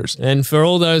 60 meters. And for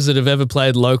all those that have ever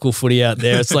played local footy out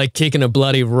there, it's like kicking a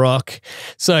bloody rock.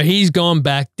 So he's gone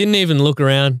back, didn't even look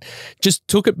around, just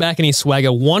took it back in his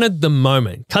swagger, wanted the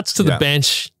moment, cuts to the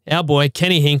bench. Our boy,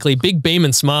 Kenny Hinkley, big beam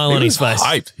and smile on his face.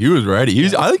 Hyped. He was ready.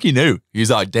 I think he knew.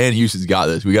 He's like, Dan Houston's got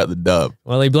this. We got the dub.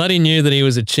 Well, he bloody knew that he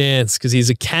was a chance because he's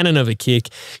a cannon of a kick,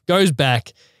 goes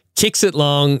back, kicks it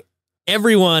long.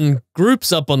 Everyone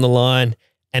groups up on the line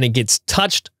and it gets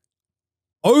touched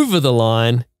over the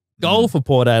line. Goal for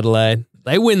Port Adelaide.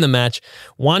 They win the match.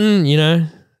 One,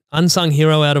 unsung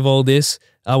hero out of all this.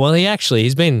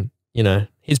 He's been,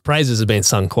 his praises have been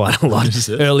sung quite a lot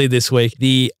earlier this week.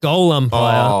 The goal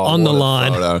umpire on the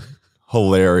line. Photo.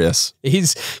 Hilarious.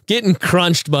 He's getting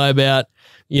crunched by about,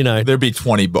 there'd be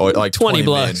 20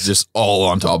 blokes just all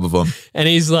on top of him. And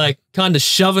he's like kind of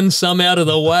shoving some out of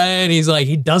the way, and he's like,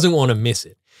 he doesn't want to miss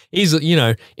it. He's,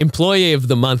 employee of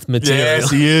the month material.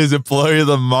 Yes, he is employee of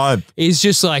the month. He's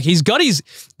just like,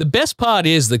 the best part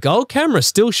is the goal camera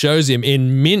still shows him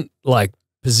in mint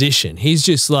position. He's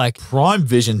just like prime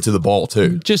vision to the ball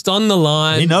too. Just on the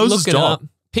line. He knows his job. Up,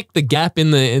 pick the gap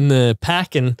in the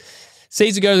pack and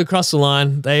sees it goes across the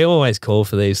line. They always call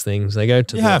for these things. They go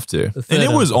to have to. And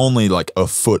it was only like a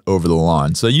foot over the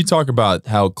line. So you talk about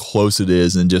how close it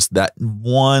is and just that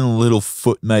one little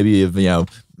foot maybe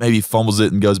maybe fumbles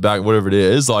it and goes back, whatever it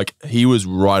is. Like he was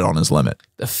right on his limit.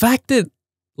 The fact that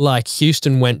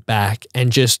Houston went back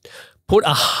and just put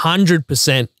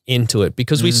 100% into it,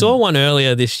 because we saw one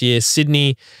earlier this year,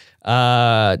 Sydney,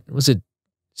 was it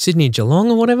Sydney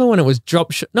Geelong or whatever, when it was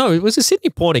dropped? No, it was a Sydney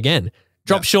Port again.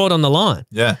 Dropped short on the line.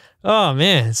 Yeah. Oh,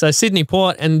 man. So Sydney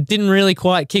Port and didn't really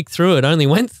quite kick through it. Only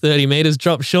went 30 metres,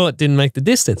 dropped short, didn't make the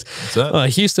distance.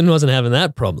 Houston wasn't having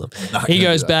that problem. He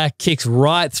goes back, kicks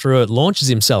right through it, launches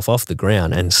himself off the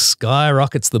ground and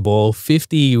skyrockets the ball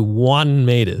 51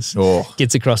 metres.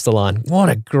 Gets across the line. What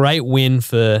a great win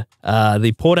for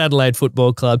the Port Adelaide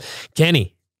Football Club.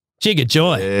 Kenny, jigger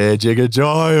joy. Yeah, jigger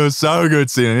joy. It was so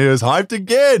good seeing him. He was hyped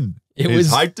again. He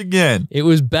was hyped again. It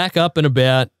was back up and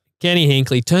about. Kenny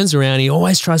Hinkley turns around. He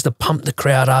always tries to pump the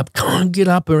crowd up. Come on, get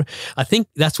up. I think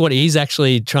that's what he's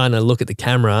actually trying to look at the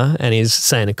camera, and he's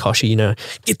saying to Koshy,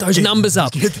 get those numbers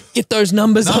up. Get those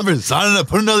numbers up. Sign it up.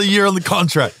 Put another year on the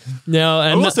contract. Now,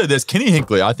 I will say this. Kenny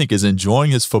Hinkley, I think, is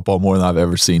enjoying his football more than I've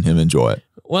ever seen him enjoy it.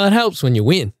 Well, it helps when you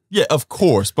win. Yeah, of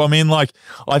course. But I mean,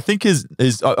 I think I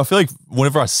feel like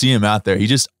whenever I see him out there, he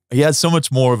has so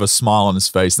much more of a smile on his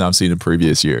face than I've seen in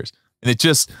previous years. And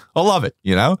I love it,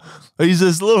 He's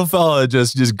this little fella that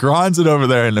just grinds it over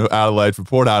there in Adelaide for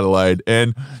Port Adelaide,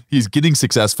 and he's getting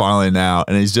success finally now,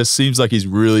 and he just seems like he's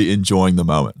really enjoying the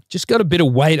moment. Just got a bit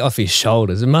of weight off his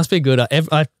shoulders. It must be good.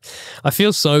 I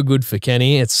feel so good for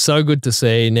Kenny. It's so good to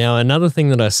see. Now, another thing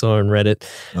that I saw on Reddit.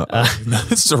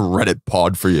 This is a Reddit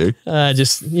pod for you.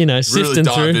 Sifting really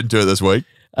dived through. into it this week.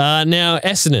 Now,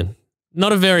 Essendon.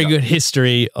 Not a very good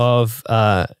history of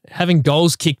having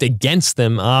goals kicked against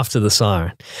them after the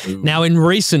siren. Ooh. Now, in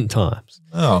recent times,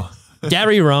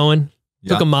 Gary Rowan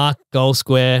took a mark, goal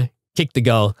square, kicked the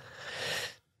goal.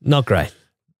 Not great.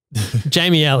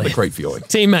 Jamie Elliott, a great feeling.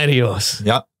 Teammate of yours.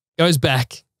 Yeah. Goes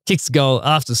back, kicks the goal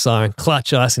after the siren,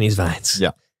 clutch ice in his veins.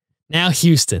 Yeah. Now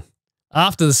Houston,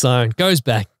 after the siren, goes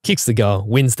back, kicks the goal,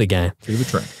 wins the game. Bit of a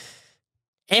trend.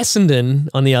 Essendon,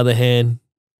 on the other hand,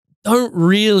 don't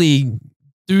really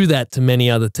do that to many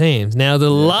other teams. Now,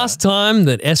 the last time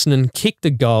that Essendon kicked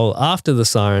a goal after the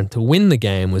siren to win the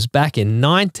game was back in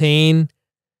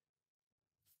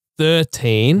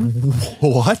 13.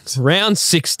 What? Round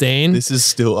 16. This is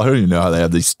still, I don't even know how they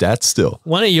have these stats still.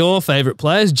 One of your favourite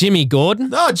players, Jimmy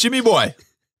Gordon, Oh, Jimmy boy.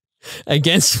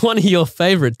 against one of your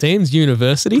favourite teams,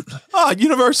 University.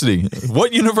 University.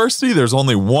 What university? There's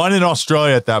only one in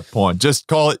Australia at that point. Just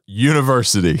call it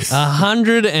University.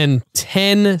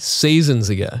 110 seasons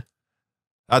ago.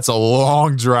 That's a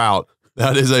long drought.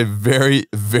 That is a very,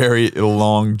 very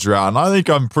long drought. And I think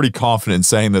I'm pretty confident in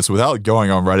saying this without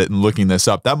going on Reddit and looking this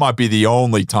up. That might be the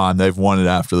only time they've won it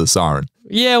after the siren.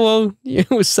 Yeah, well, you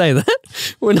would say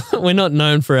that. We're not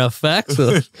known for our facts.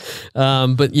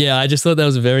 But yeah, I just thought that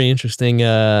was a very interesting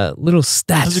little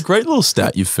stat. That was a great little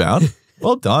stat you found.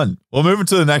 Well done. Well, moving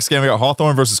to the next game, we got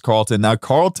Hawthorn versus Carlton. Now,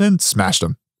 Carlton smashed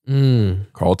them.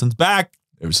 Carlton's back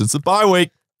ever since the bye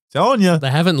week. Telling you.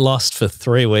 They haven't lost for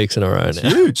 3 weeks in a row now.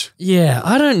 Huge. Yeah,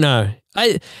 I don't know.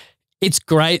 It's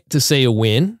great to see a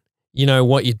win. You know,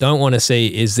 what you don't want to see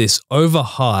is this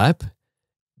overhype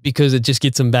because it just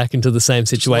gets them back into the same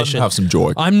situation. Just let them have some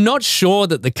joy. I'm not sure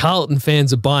that the Carlton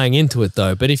fans are buying into it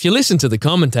though, but if you listen to the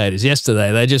commentators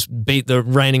yesterday, they just beat the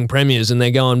reigning premiers and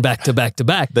they're going back to back to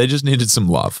back. They just needed some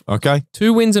love, okay?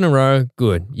 2 wins in a row,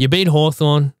 good. You beat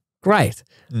Hawthorn, great.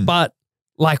 But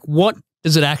like, what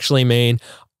does it actually mean?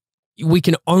 We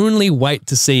can only wait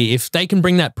to see if they can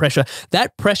bring that pressure.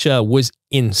 That pressure was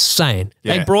insane.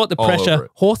 Yeah, they brought the pressure.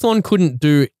 Hawthorn couldn't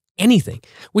do anything,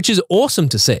 which is awesome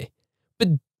to see. But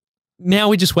now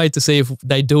we just wait to see if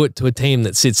they do it to a team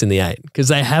that sits in the 8 because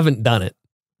they haven't done it.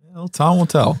 Well, time will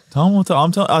tell. Time will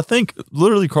tell. I think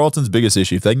literally Carlton's biggest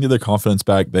issue, if they can get their confidence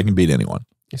back, they can beat anyone.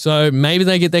 So maybe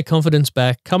they get their confidence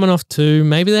back. Coming off 2,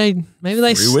 maybe they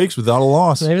 3 weeks without a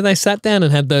loss. Maybe they sat down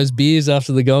and had those beers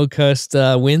after the Gold Coast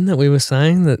win that we were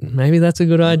saying that maybe that's a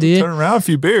good idea. Turn around a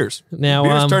few beers. Now,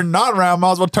 beers turn not around,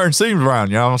 might as well turn seams around.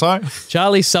 You know what I'm saying?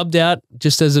 Charlie subbed out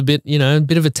just as a bit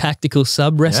of a tactical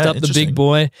sub, rest up the big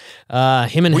boy.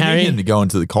 Him and Harry. We need to go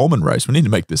into the Coleman race. We need to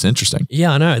make this interesting.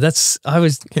 Yeah, I know. Can't be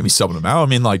subbing them out. I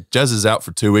mean, like Jez is out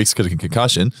for 2 weeks because of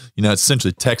concussion. You know, it's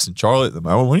essentially Tex and Charlie at the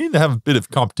moment. We need to have a bit of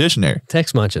competition here.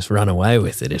 Tex might just run away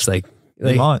with it if they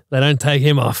don't take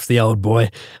him off, the old boy.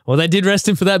 Well, they did rest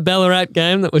him for that Ballarat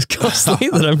game that was costly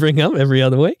that I bring up every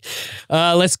other week.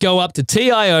 Let's go up to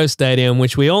TIO Stadium,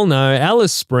 which we all know,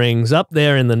 Alice Springs, up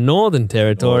there in the Northern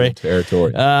Territory.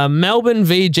 Melbourne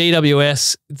v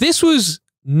GWS. This was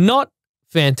not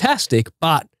fantastic,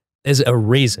 but there's a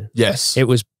reason. Yes. It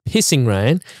was pissing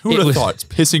rain. Who would have thought it's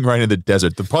pissing rain in the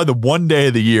desert? Probably the one day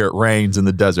of the year it rains in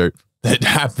the desert. That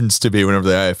happens to be whenever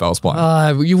the AFL's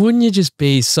playing. Wouldn't you just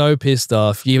be so pissed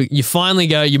off? You finally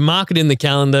go, you mark it in the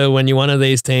calendar when you're one of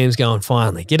these teams going,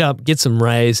 finally, get up, get some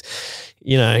rays,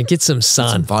 get some sun.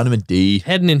 Get some vitamin D.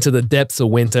 Heading into the depths of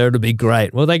winter, it'll be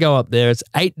great. Well, they go up there, it's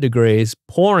 8 degrees,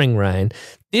 pouring rain.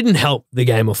 Didn't help the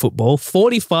game of football.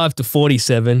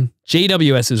 45-47,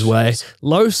 GWS's way.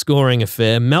 Low scoring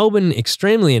affair. Melbourne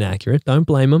extremely inaccurate. Don't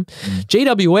blame them.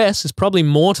 GWS is probably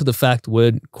more to the fact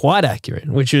were quite accurate,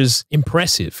 which is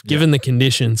impressive given the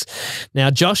conditions.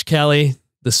 Now, Josh Kelly,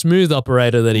 the smooth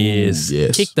operator that he is,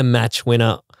 kicked the match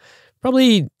winner.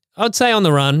 Probably, I'd say on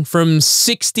the run from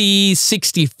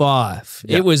 60-65.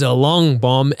 It was a long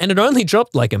bomb and it only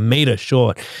dropped like a metre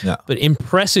short. But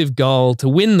impressive goal to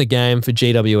win the game for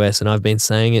GWS, and I've been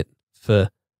saying it for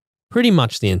pretty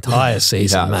much the entire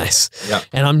season, Mace.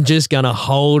 And I'm just going to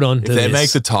hold on to this. If they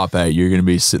make the top 8, you're going to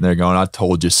be sitting there going, I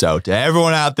told you so. To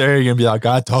everyone out there, you're going to be like,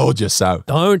 I told you so.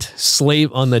 Don't sleep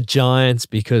on the Giants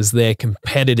because they're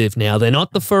competitive now. They're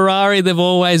not the Ferrari they've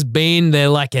always been. They're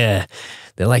like a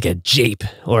Jeep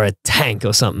or a tank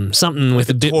or something. Something with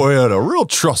a bit. Toyota, real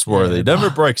trustworthy. Never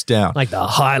breaks down. Like the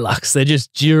Hilux. They're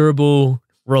just durable,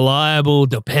 reliable,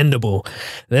 dependable.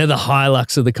 They're the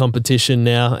Hilux of the competition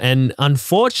now. And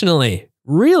unfortunately,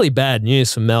 really bad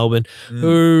news for Melbourne,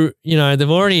 who, they've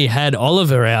already had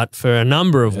Oliver out for a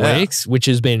number of weeks, which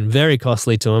has been very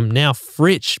costly to them. Now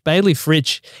Bailey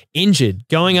Fritsch, injured,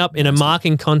 going up in a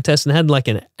marking contest and had like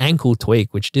an ankle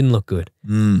tweak, which didn't look good.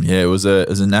 It was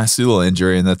a nasty little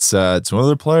injury, and that's it's one of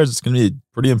the players that's going to be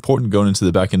pretty important going into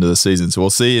the back end of the season. So we'll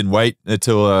see and wait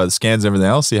until the scans and everything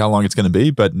else, see how long it's going to be,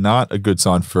 but not a good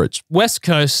sign for Fritsch. West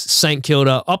Coast, St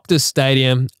Kilda, Optus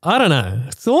Stadium. I don't know.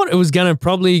 I thought it was going to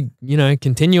probably,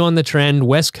 continue on the trend.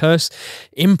 West Coast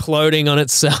imploding on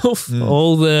itself.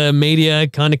 All the media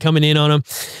kind of coming in on them.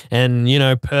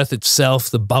 And, Perth itself,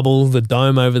 the bubble, the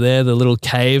dome over there, the little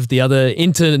cave, the other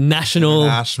international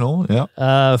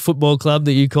football club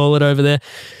that you call it over there.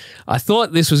 I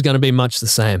thought this was going to be much the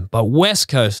same, but West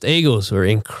Coast Eagles were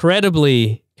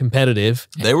incredibly competitive.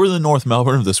 They were the North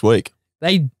Melbourne of this week.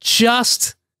 They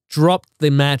just dropped the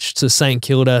match to St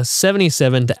Kilda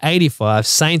 77-85.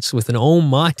 Saints with an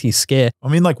almighty scare. I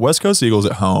mean, like West Coast Eagles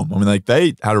at home. I mean, like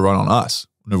they had a run on us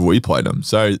whenever we played them.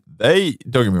 So they,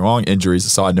 don't get me wrong, injuries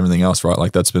aside and everything else, right?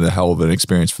 Like that's been a hell of an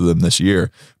experience for them this year.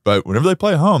 But whenever they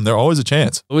play at home, they're always a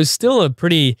chance. It was still a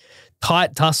pretty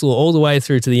tight tussle all the way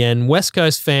through to the end. West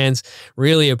Coast fans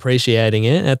really appreciating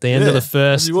it at the end of the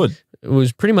first. You would. It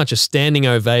was pretty much a standing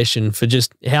ovation for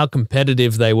just how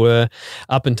competitive they were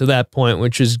up until that point,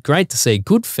 which is great to see.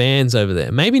 Good fans over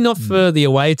there. Maybe not for the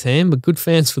away team, but good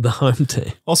fans for the home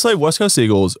team. I'll say West Coast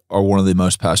Eagles are one of the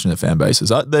most passionate fan bases.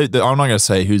 I'm not going to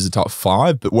say who's the top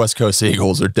 5, but West Coast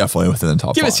Eagles are definitely within the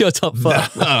top 5. Give us your top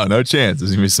 5. No chance. There's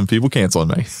going to be some people canceling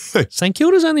me. St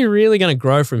Kilda's only really going to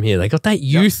grow from here. They got that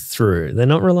youth through. They're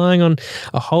not relying on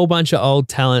a whole bunch of old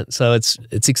talent. So it's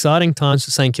exciting times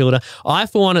for St Kilda. I,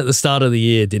 for one, at the start of the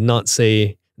year, did not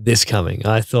see this coming.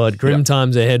 I thought grim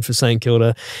times ahead for St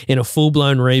Kilda in a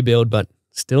full-blown rebuild, but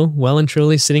still well and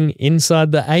truly sitting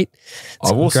inside the 8.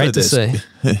 It's I will great to see.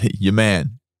 Your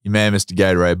man, Mr.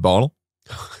 Gatorade Bottle.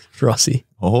 Rossi.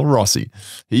 Oh, Rossi.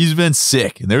 He's been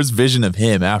sick, and there's vision of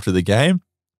him after the game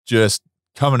just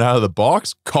coming out of the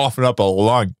box, coughing up a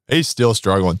lung. He's still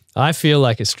struggling. I feel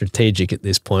like it's strategic at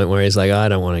this point where he's like, I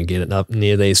don't want to get it up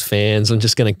near these fans. I'm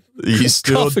just going to He's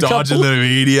still dodging the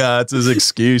media. That's his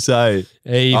excuse, hey.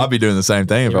 I'd be doing the same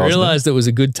thing if I was realized it was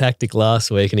a good tactic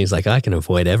last week, and he's like, I can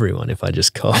avoid everyone if I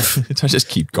just cough. I just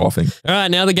keep coughing. All right,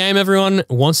 now the game everyone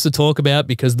wants to talk about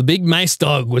because the big Mace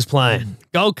Dog was playing.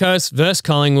 Gold Coast versus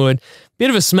Collingwood. Bit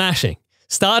of a smashing.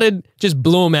 Started, just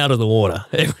blew him out of the water.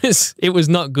 It was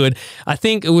not good. I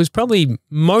think it was probably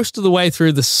most of the way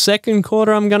through the second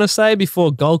quarter, I'm going to say,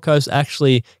 before Gold Coast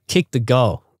actually kicked the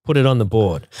goal, put it on the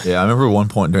board. Yeah, I remember at one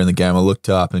point during the game, I looked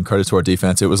up and credit to our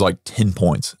defense, it was like 10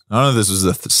 points. I don't know if this was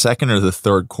the second or the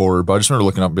third quarter, but I just remember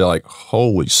looking up and be like,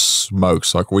 holy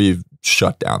smokes, like we've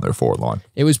shut down their forward line.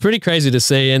 It was pretty crazy to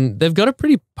see, and they've got a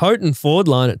pretty potent forward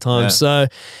line at times. So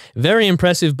very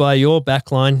impressive by your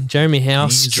back line. Jeremy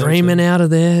House streaming out of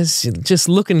there, just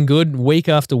looking good week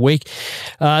after week.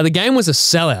 The game was a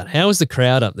sellout. How was the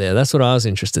crowd up there? That's what I was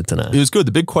interested to know. It was good.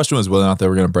 The big question was whether or not they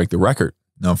were going to break the record.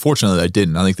 Now, unfortunately, they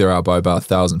didn't. I think they were out by about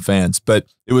 1,000 fans, but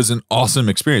it was an awesome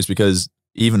experience because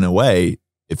even away,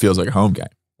 it feels like a home game.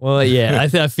 Well, yeah,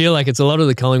 I feel like it's a lot of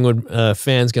the Collingwood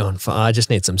fans going, I just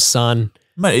need some sun.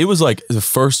 Mate, it was like the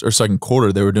first or second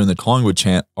quarter, they were doing the Collingwood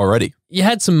chant already. You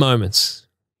had some moments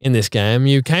in this game.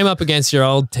 You came up against your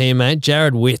old teammate,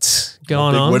 Jared Witts,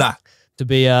 going on to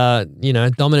be a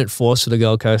dominant force for the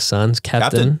Gold Coast Suns,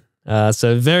 captain.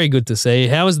 So very good to see.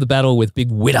 How was the battle with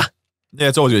Big Witter? Yeah,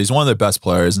 it's always good. He's one of their best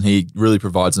players, and he really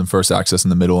provides them first access in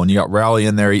the middle. And you got Rowley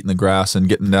in there eating the grass and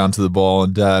getting down to the ball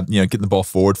and getting the ball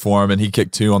forward for him. And he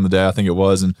kicked 2 on the day, I think it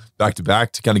was, and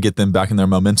back-to-back to kind of get them back in their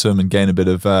momentum and gain a bit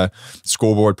of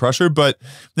scoreboard pressure. But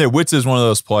yeah, Witz is one of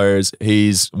those players.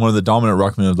 He's one of the dominant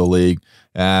ruckmen of the league.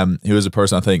 He was a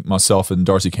person I think myself and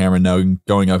Darcy Cameron know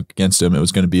going up against him, it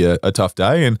was going to be a tough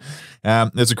day. And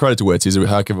it's a credit to Witz. He's a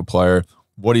heck of a player.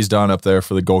 What he's done up there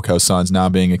for the Gold Coast Suns, now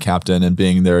being a captain and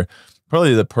being their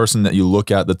probably the person that you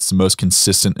look at that's the most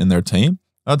consistent in their team,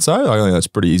 I'd say. I think that's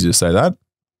pretty easy to say that.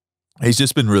 He's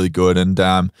just been really good. And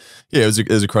it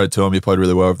was a credit to him. He played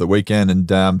really well over the weekend.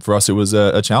 And for us, it was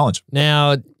a challenge.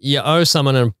 Now, you owe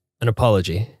someone an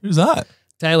apology. Who's that?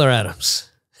 Taylor Adams.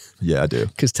 Yeah, I do.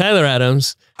 Because Taylor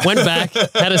Adams went back,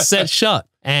 had a set shot,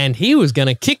 and he was going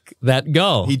to kick that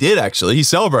goal. He did, actually. He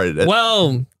celebrated it.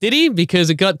 Well, did he? Because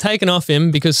it got taken off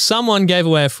him because someone gave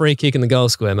away a free kick in the goal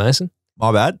square, Mason.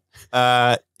 My bad.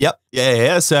 Yep.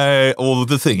 Yeah. So, well,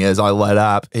 the thing is, I let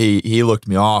up. He looked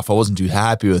me off. I wasn't too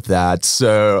happy with that.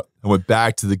 So I went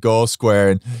back to the goal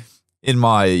square, and in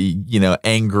my,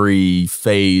 angry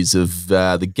phase of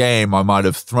the game, I might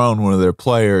have thrown one of their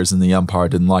players, and the umpire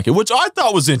didn't like it, which I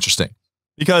thought was interesting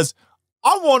because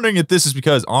I'm wondering if this is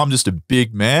because I'm just a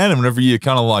big man, and whenever you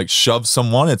kind of like shove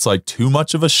someone, it's like too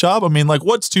much of a shove. I mean, like,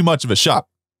 what's too much of a shove?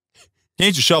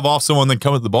 Can't you shove off someone then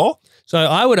come at the ball? So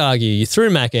I would argue you threw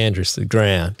Mac Andrews to the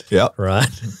ground. Yep. Right?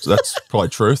 So that's probably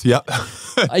truth. Yep.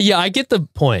 Yeah, I get the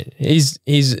point. He's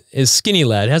a skinny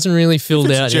lad. Hasn't really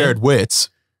filled out Jared Witts,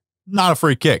 not a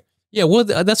free kick. Yeah, well,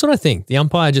 that's what I think. The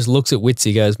umpire just looks at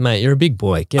Wittsy, goes, mate, you're a big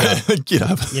boy. Get up. Get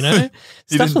up. They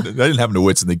didn't have no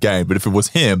Witts in the game, but if it was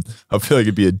him, I feel like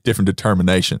it'd be a different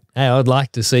determination. Hey, I'd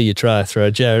like to see you try to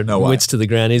throw Jared Witts to the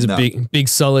ground. He's a big,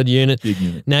 solid unit. Big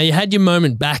unit. Now, you had your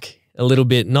moment back a little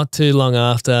bit, not too long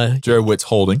after. Jared Witts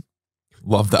holding.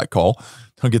 Love that call.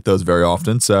 Don't get those very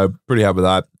often, so pretty happy with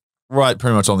that. Right,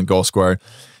 pretty much on the goal square.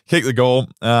 Kick the goal.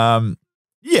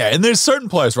 Yeah, and there's certain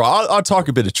players, right? I'll talk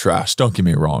a bit of trash. Don't get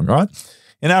me wrong, right?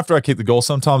 And after I kick the goal,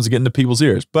 sometimes I get into people's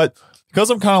ears. But because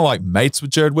I'm kind of like mates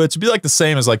with Jared Witts, it'd be like the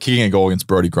same as like kicking a goal against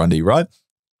Brody Grundy, right?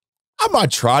 I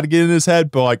might try to get in his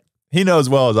head, but like he knows as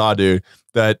well as I do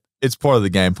that it's part of the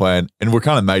game plan, and we're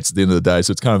kind of mates at the end of the day,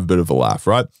 so it's kind of a bit of a laugh,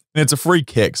 right? And it's a free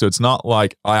kick, so it's not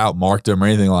like I outmarked him or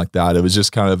anything like that. It was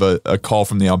just kind of a call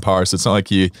from the umpire, so it's not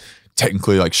like you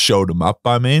technically like showed him up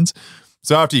by means.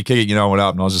 So after you kick it, I went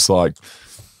up and I was just like,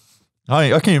 I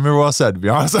can't even remember what I said, to be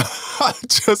honest. I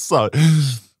just like,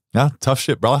 yeah, tough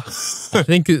shit, brother. I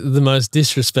think the most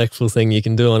disrespectful thing you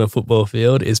can do on a football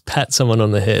field is pat someone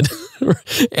on the head.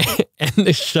 And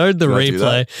they showed the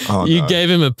replay. You gave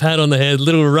him a pat on the head,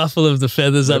 little ruffle of the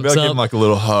feathers up top. Maybe I give him like a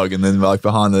little hug, and then like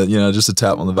behind the, just a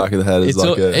tap on the back of the head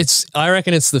is I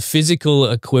reckon it's the physical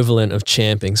equivalent of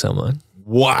champing someone.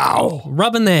 Wow.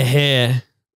 Rubbing their hair.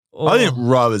 Oh. I didn't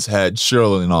rub his head,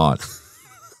 surely not.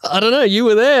 I don't know. You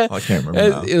were there. I can't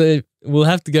remember now. We'll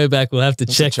have to go back. We'll have to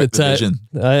check the tape.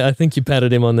 I think you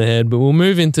patted him on the head, but we'll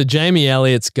move into Jamie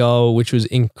Elliott's goal, which was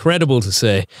incredible to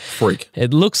see. Freak.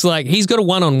 It looks like he's got a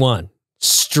one-on-one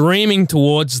streaming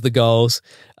towards the goals,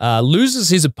 loses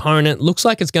his opponent, looks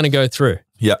like it's going to go through.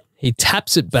 Yeah. He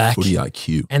taps it back. Footy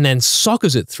IQ. And then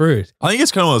soccers it through. I think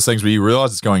it's kind of one of those things where you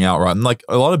realize it's going out, right? And like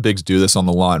a lot of bigs do this on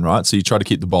the line, right? So you try to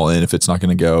keep the ball in if it's not going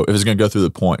to go, if it's going to go through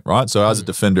the point, right? So as a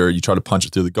defender, you try to punch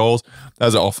it through the goals.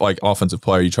 As an offensive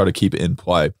player, you try to keep it in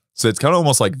play. So it's kind of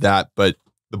almost like that, but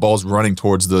the ball's running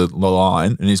towards the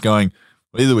line and he's going,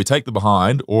 well, either we take the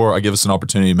behind or I give us an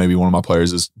opportunity, maybe one of my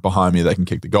players is behind me that can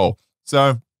kick the goal.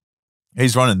 So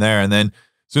he's running there, and then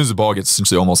as soon as the ball gets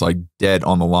essentially almost like dead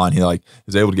on the line, he like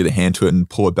is able to get a hand to it and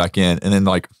pull it back in, and then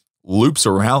like loops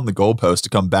around the goalpost to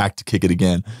come back to kick it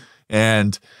again.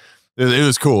 And it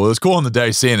was cool. It was cool on the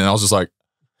day seeing it. And I was just like,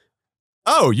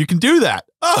 oh, you can do that.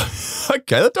 Oh,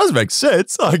 okay, that does make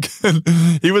sense. Like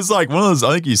he was like one of those,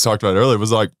 I think he's talked about earlier,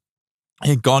 was like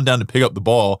he had gone down to pick up the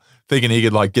ball thinking he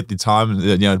could like get the time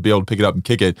and be able to pick it up and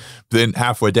kick it. But then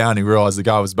halfway down, he realized the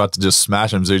guy was about to just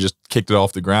smash him, so he just kicked it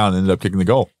off the ground and ended up kicking the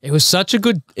goal. It was such a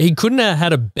good, he couldn't have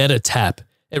had a better tap.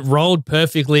 It rolled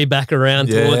perfectly back around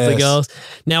towards the goals.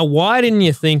 Now, why didn't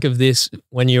you think of this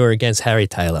when you were against Harry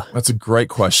Taylor? That's a great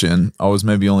question. I was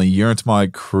maybe only a year into my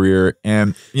career,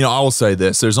 and I will say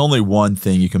this: there's only one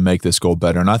thing you can make this goal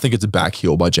better, and I think it's a back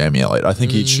heel by Jamie Elliott. I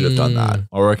think he should have done that.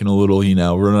 I reckon a little,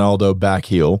 Ronaldo back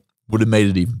heel would have made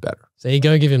it even better. So you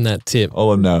go give him that tip.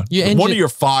 Oh no! One of your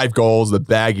 5 goals, the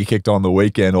bag you kicked on the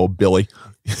weekend, old Billy.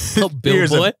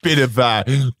 Here's a bit of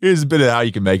how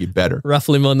you can make it better.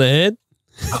 Ruffle him on the head.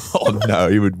 Oh no,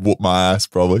 he would whoop my ass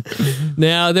probably.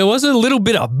 Now there was a little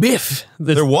bit of biff.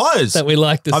 That we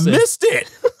like to see. I missed it.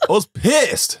 I was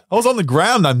pissed. I was on the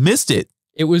ground. I missed it.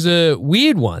 It was a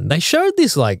weird one. They showed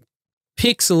this like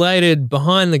pixelated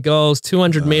behind the goals,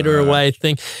 200-meter away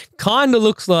thing. Kind of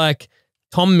looks like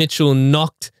Tom Mitchell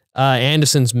knocked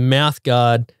Anderson's mouth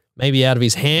guard maybe out of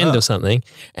his hand or something,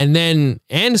 and then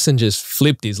Anderson just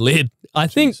flipped his lid. I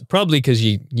think probably because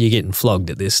you're getting flogged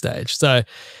at this stage. So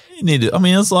you need to,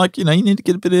 it's like, you need to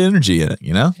get a bit of energy in it,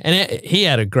 And he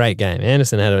had a great game.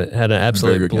 Anderson had an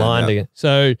absolute blinder. Game,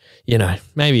 So,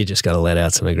 maybe you just got to let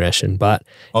out some aggression. But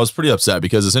I was pretty upset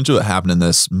because essentially what happened in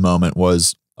this moment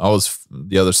was I was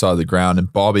the other side of the ground,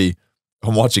 and Bobby,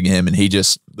 I'm watching him, and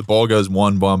the ball goes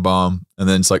one bomb, and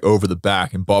then it's like over the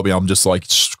back, and Bobby, I'm just like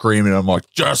screaming. I'm like,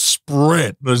 just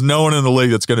sprint. There's no one in the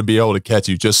league that's going to be able to catch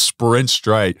you. Just sprint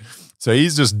straight. So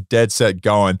he's just dead set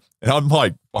going, and I'm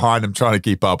like behind him trying to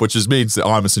keep up, which just means that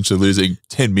I'm essentially losing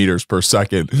 10 meters per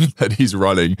second that he's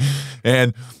running.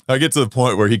 And I get to the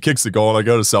point where he kicks the goal, and I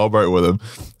go to celebrate with him.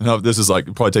 And this is like,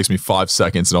 it probably takes me 5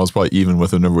 seconds, and I was probably even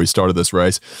with him whenever we started this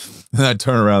race. And I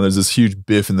turn around, there's this huge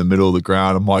biff in the middle of the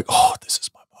ground. I'm like, oh, this is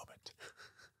my moment.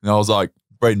 And I was like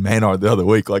Brayden Maynard the other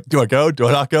week, like, do I go? Do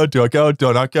I not go? Do I go? Do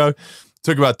I not go?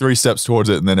 Took about 3 steps towards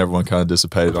it, and then everyone kind of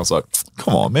dissipated. I was like,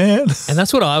 come on, man. And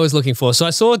that's what I was looking for. So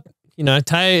I saw,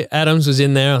 Tay Adams was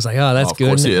in there. I was like, oh, that's good. Of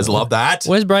course he is. Love that.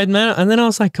 Where's Braden Manor? And then I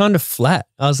was like kind of flat.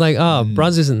 I was like, oh,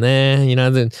 Bruz isn't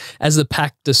there. As the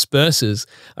pack disperses,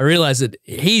 I realized that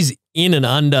he's in and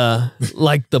under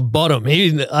like the bottom.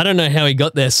 I don't know how he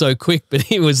got there so quick, but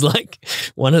he was like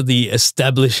one of the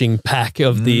establishing pack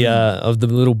of the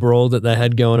little brawl that they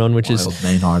had going on, which is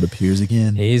Maynard appears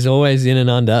again. He's always in and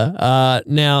under.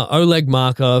 Now Oleg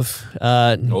Markov,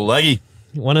 Oleggy,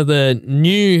 one of the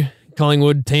new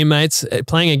Collingwood teammates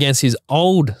playing against his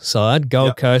old side,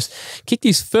 Gold Coast, kicked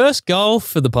his first goal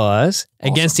for the Pies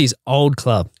against his old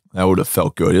club. That would have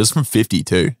felt good. It was from 50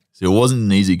 too. So it wasn't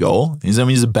an easy goal. He's a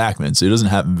backman, so it doesn't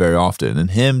happen very often.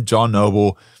 And him, John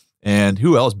Noble, and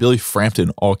who else? Billy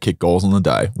Frampton all kick goals on the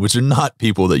day, which are not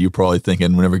people that you're probably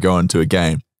thinking whenever going to a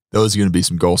game. those are going to be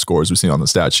some goal scorers we've seen on the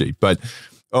stat sheet. But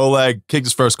Oleg kicked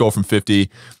his first goal from 50,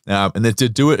 and then to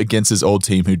do it against his old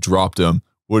team who dropped him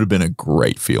would have been a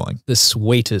great feeling. The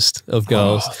sweetest of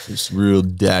goals. This real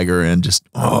dagger and just,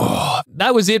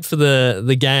 That was it for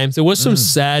the games. There was some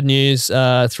sad news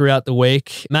throughout the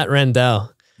week. Matt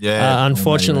Rendell,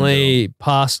 unfortunately,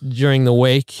 passed during the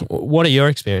week. What are your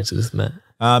experiences, Matt?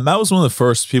 Matt was one of the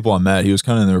first people I met. He was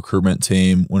kind of in the recruitment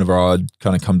team whenever I'd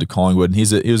kind of come to Collingwood. And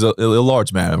he was a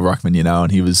large man of ruckman,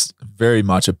 and he was very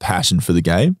much a passion for the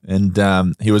game.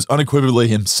 And he was unequivocally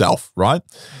himself, right?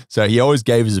 So he always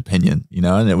gave his opinion,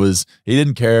 and he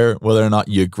didn't care whether or not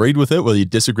you agreed with it, whether you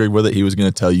disagreed with it. He was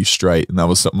going to tell you straight. And that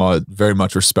was something I very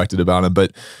much respected about him.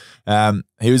 But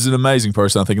he was an amazing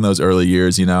person, I think, in those early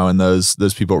years, and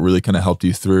those people really kind of helped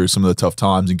you through some of the tough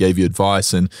times and gave you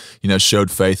advice and, showed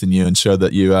faith in you and showed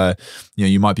that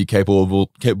you might be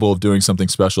capable of doing something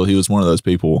special. He was one of those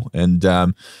people. And,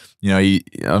 he,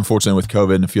 unfortunately with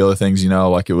COVID and a few other things,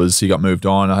 he got moved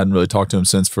on. I hadn't really talked to him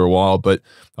since for a while, but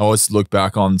I always look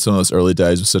back on some of those early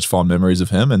days with such fond memories of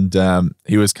him. And,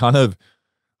 he was kind of,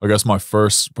 I guess, my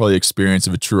first probably experience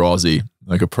of a true Aussie,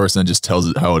 like a person that just tells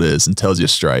it how it is and tells you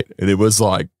straight. And it was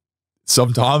like,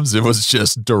 sometimes it was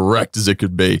just direct as it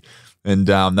could be. And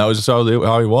that was just how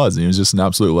he was. And he was just an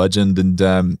absolute legend.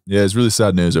 And it's really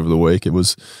sad news over the week. It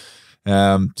was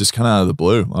just kind of out of the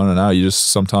blue. I don't know.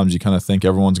 Sometimes you kind of think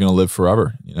everyone's going to live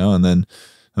forever, and then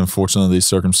unfortunately these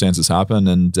circumstances happen.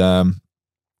 And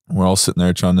we're all sitting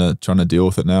there trying to deal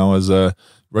with it now as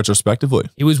retrospectively.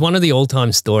 He was one of the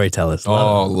all-time storytellers.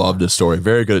 Loved his story.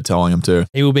 Very good at telling them too.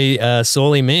 He will be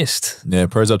sorely missed. Yeah,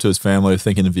 prayers up to his family,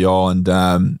 thinking of y'all, and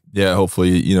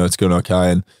hopefully it's going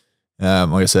okay.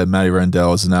 And like I said, Matty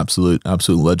Rendell is an absolute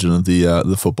legend of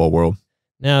the football world.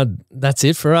 Now, that's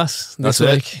it for us this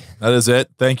week. That is it.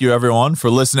 Thank you, everyone, for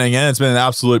listening in. It's been an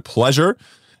absolute pleasure.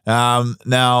 Now,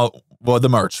 the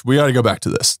merch. We got to go back to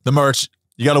this. The merch.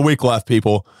 You got a week left,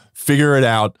 people. Figure it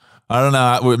out. I don't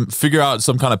know. Figure out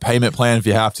some kind of payment plan if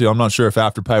you have to. I'm not sure if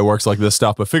Afterpay works like this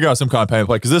stuff, but figure out some kind of payment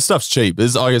plan because this stuff's cheap.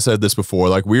 This is, like I said this before,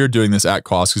 like we're doing this at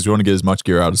cost because we want to get as much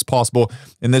gear out as possible.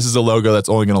 And this is a logo that's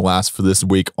only going to last for this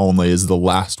week only. Is the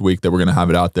last week that we're going to have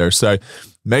it out there. So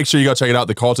make sure you go check it out,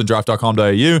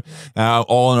 thecarltondraft.com.au,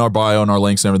 all in our bio and our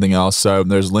links and everything else. So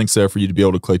there's links there for you to be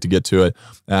able to click to get to it.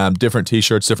 Different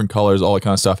t-shirts, different colors, all that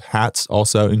kind of stuff. Hats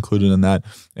also included in that.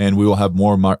 And we will have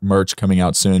more merch coming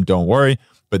out soon. Don't worry.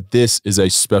 But this is a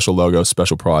special logo,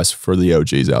 special price for the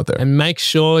OGs out there. And make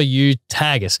sure you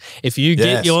tag us. If you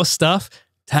get your stuff,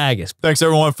 tag us. Thanks,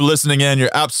 everyone, for listening in. You're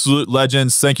absolute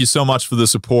legends. Thank you so much for the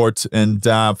support. And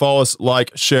follow us,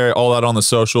 like, share, all that on the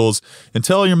socials. And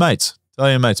tell your mates. Tell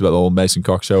your mates about the old Mason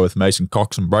Cox show with Mason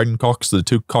Cox and Braden Cox, the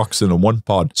two Cox in a one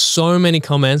pod. So many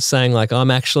comments saying, like, I'm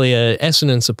actually a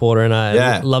Essendon supporter and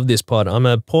I love this pod. I'm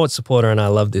a Port supporter and I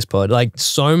love this pod. Like,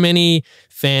 so many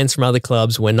fans from other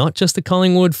clubs. We're not just a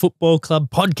Collingwood Football Club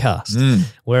podcast.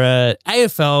 We're a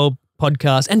AFL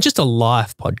podcast and just a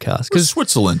life podcast. Because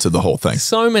Switzerland to the whole thing.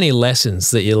 So many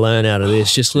lessons that you learn out of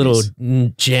this, just little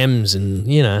gems and,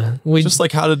 just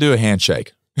like how to do a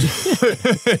handshake. And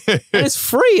it's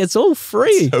free. It's all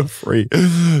free. So free.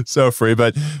 So free.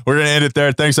 But we're going to end it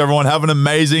there. Thanks, everyone. Have an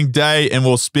amazing day and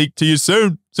we'll speak to you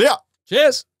soon. See ya.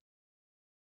 Cheers.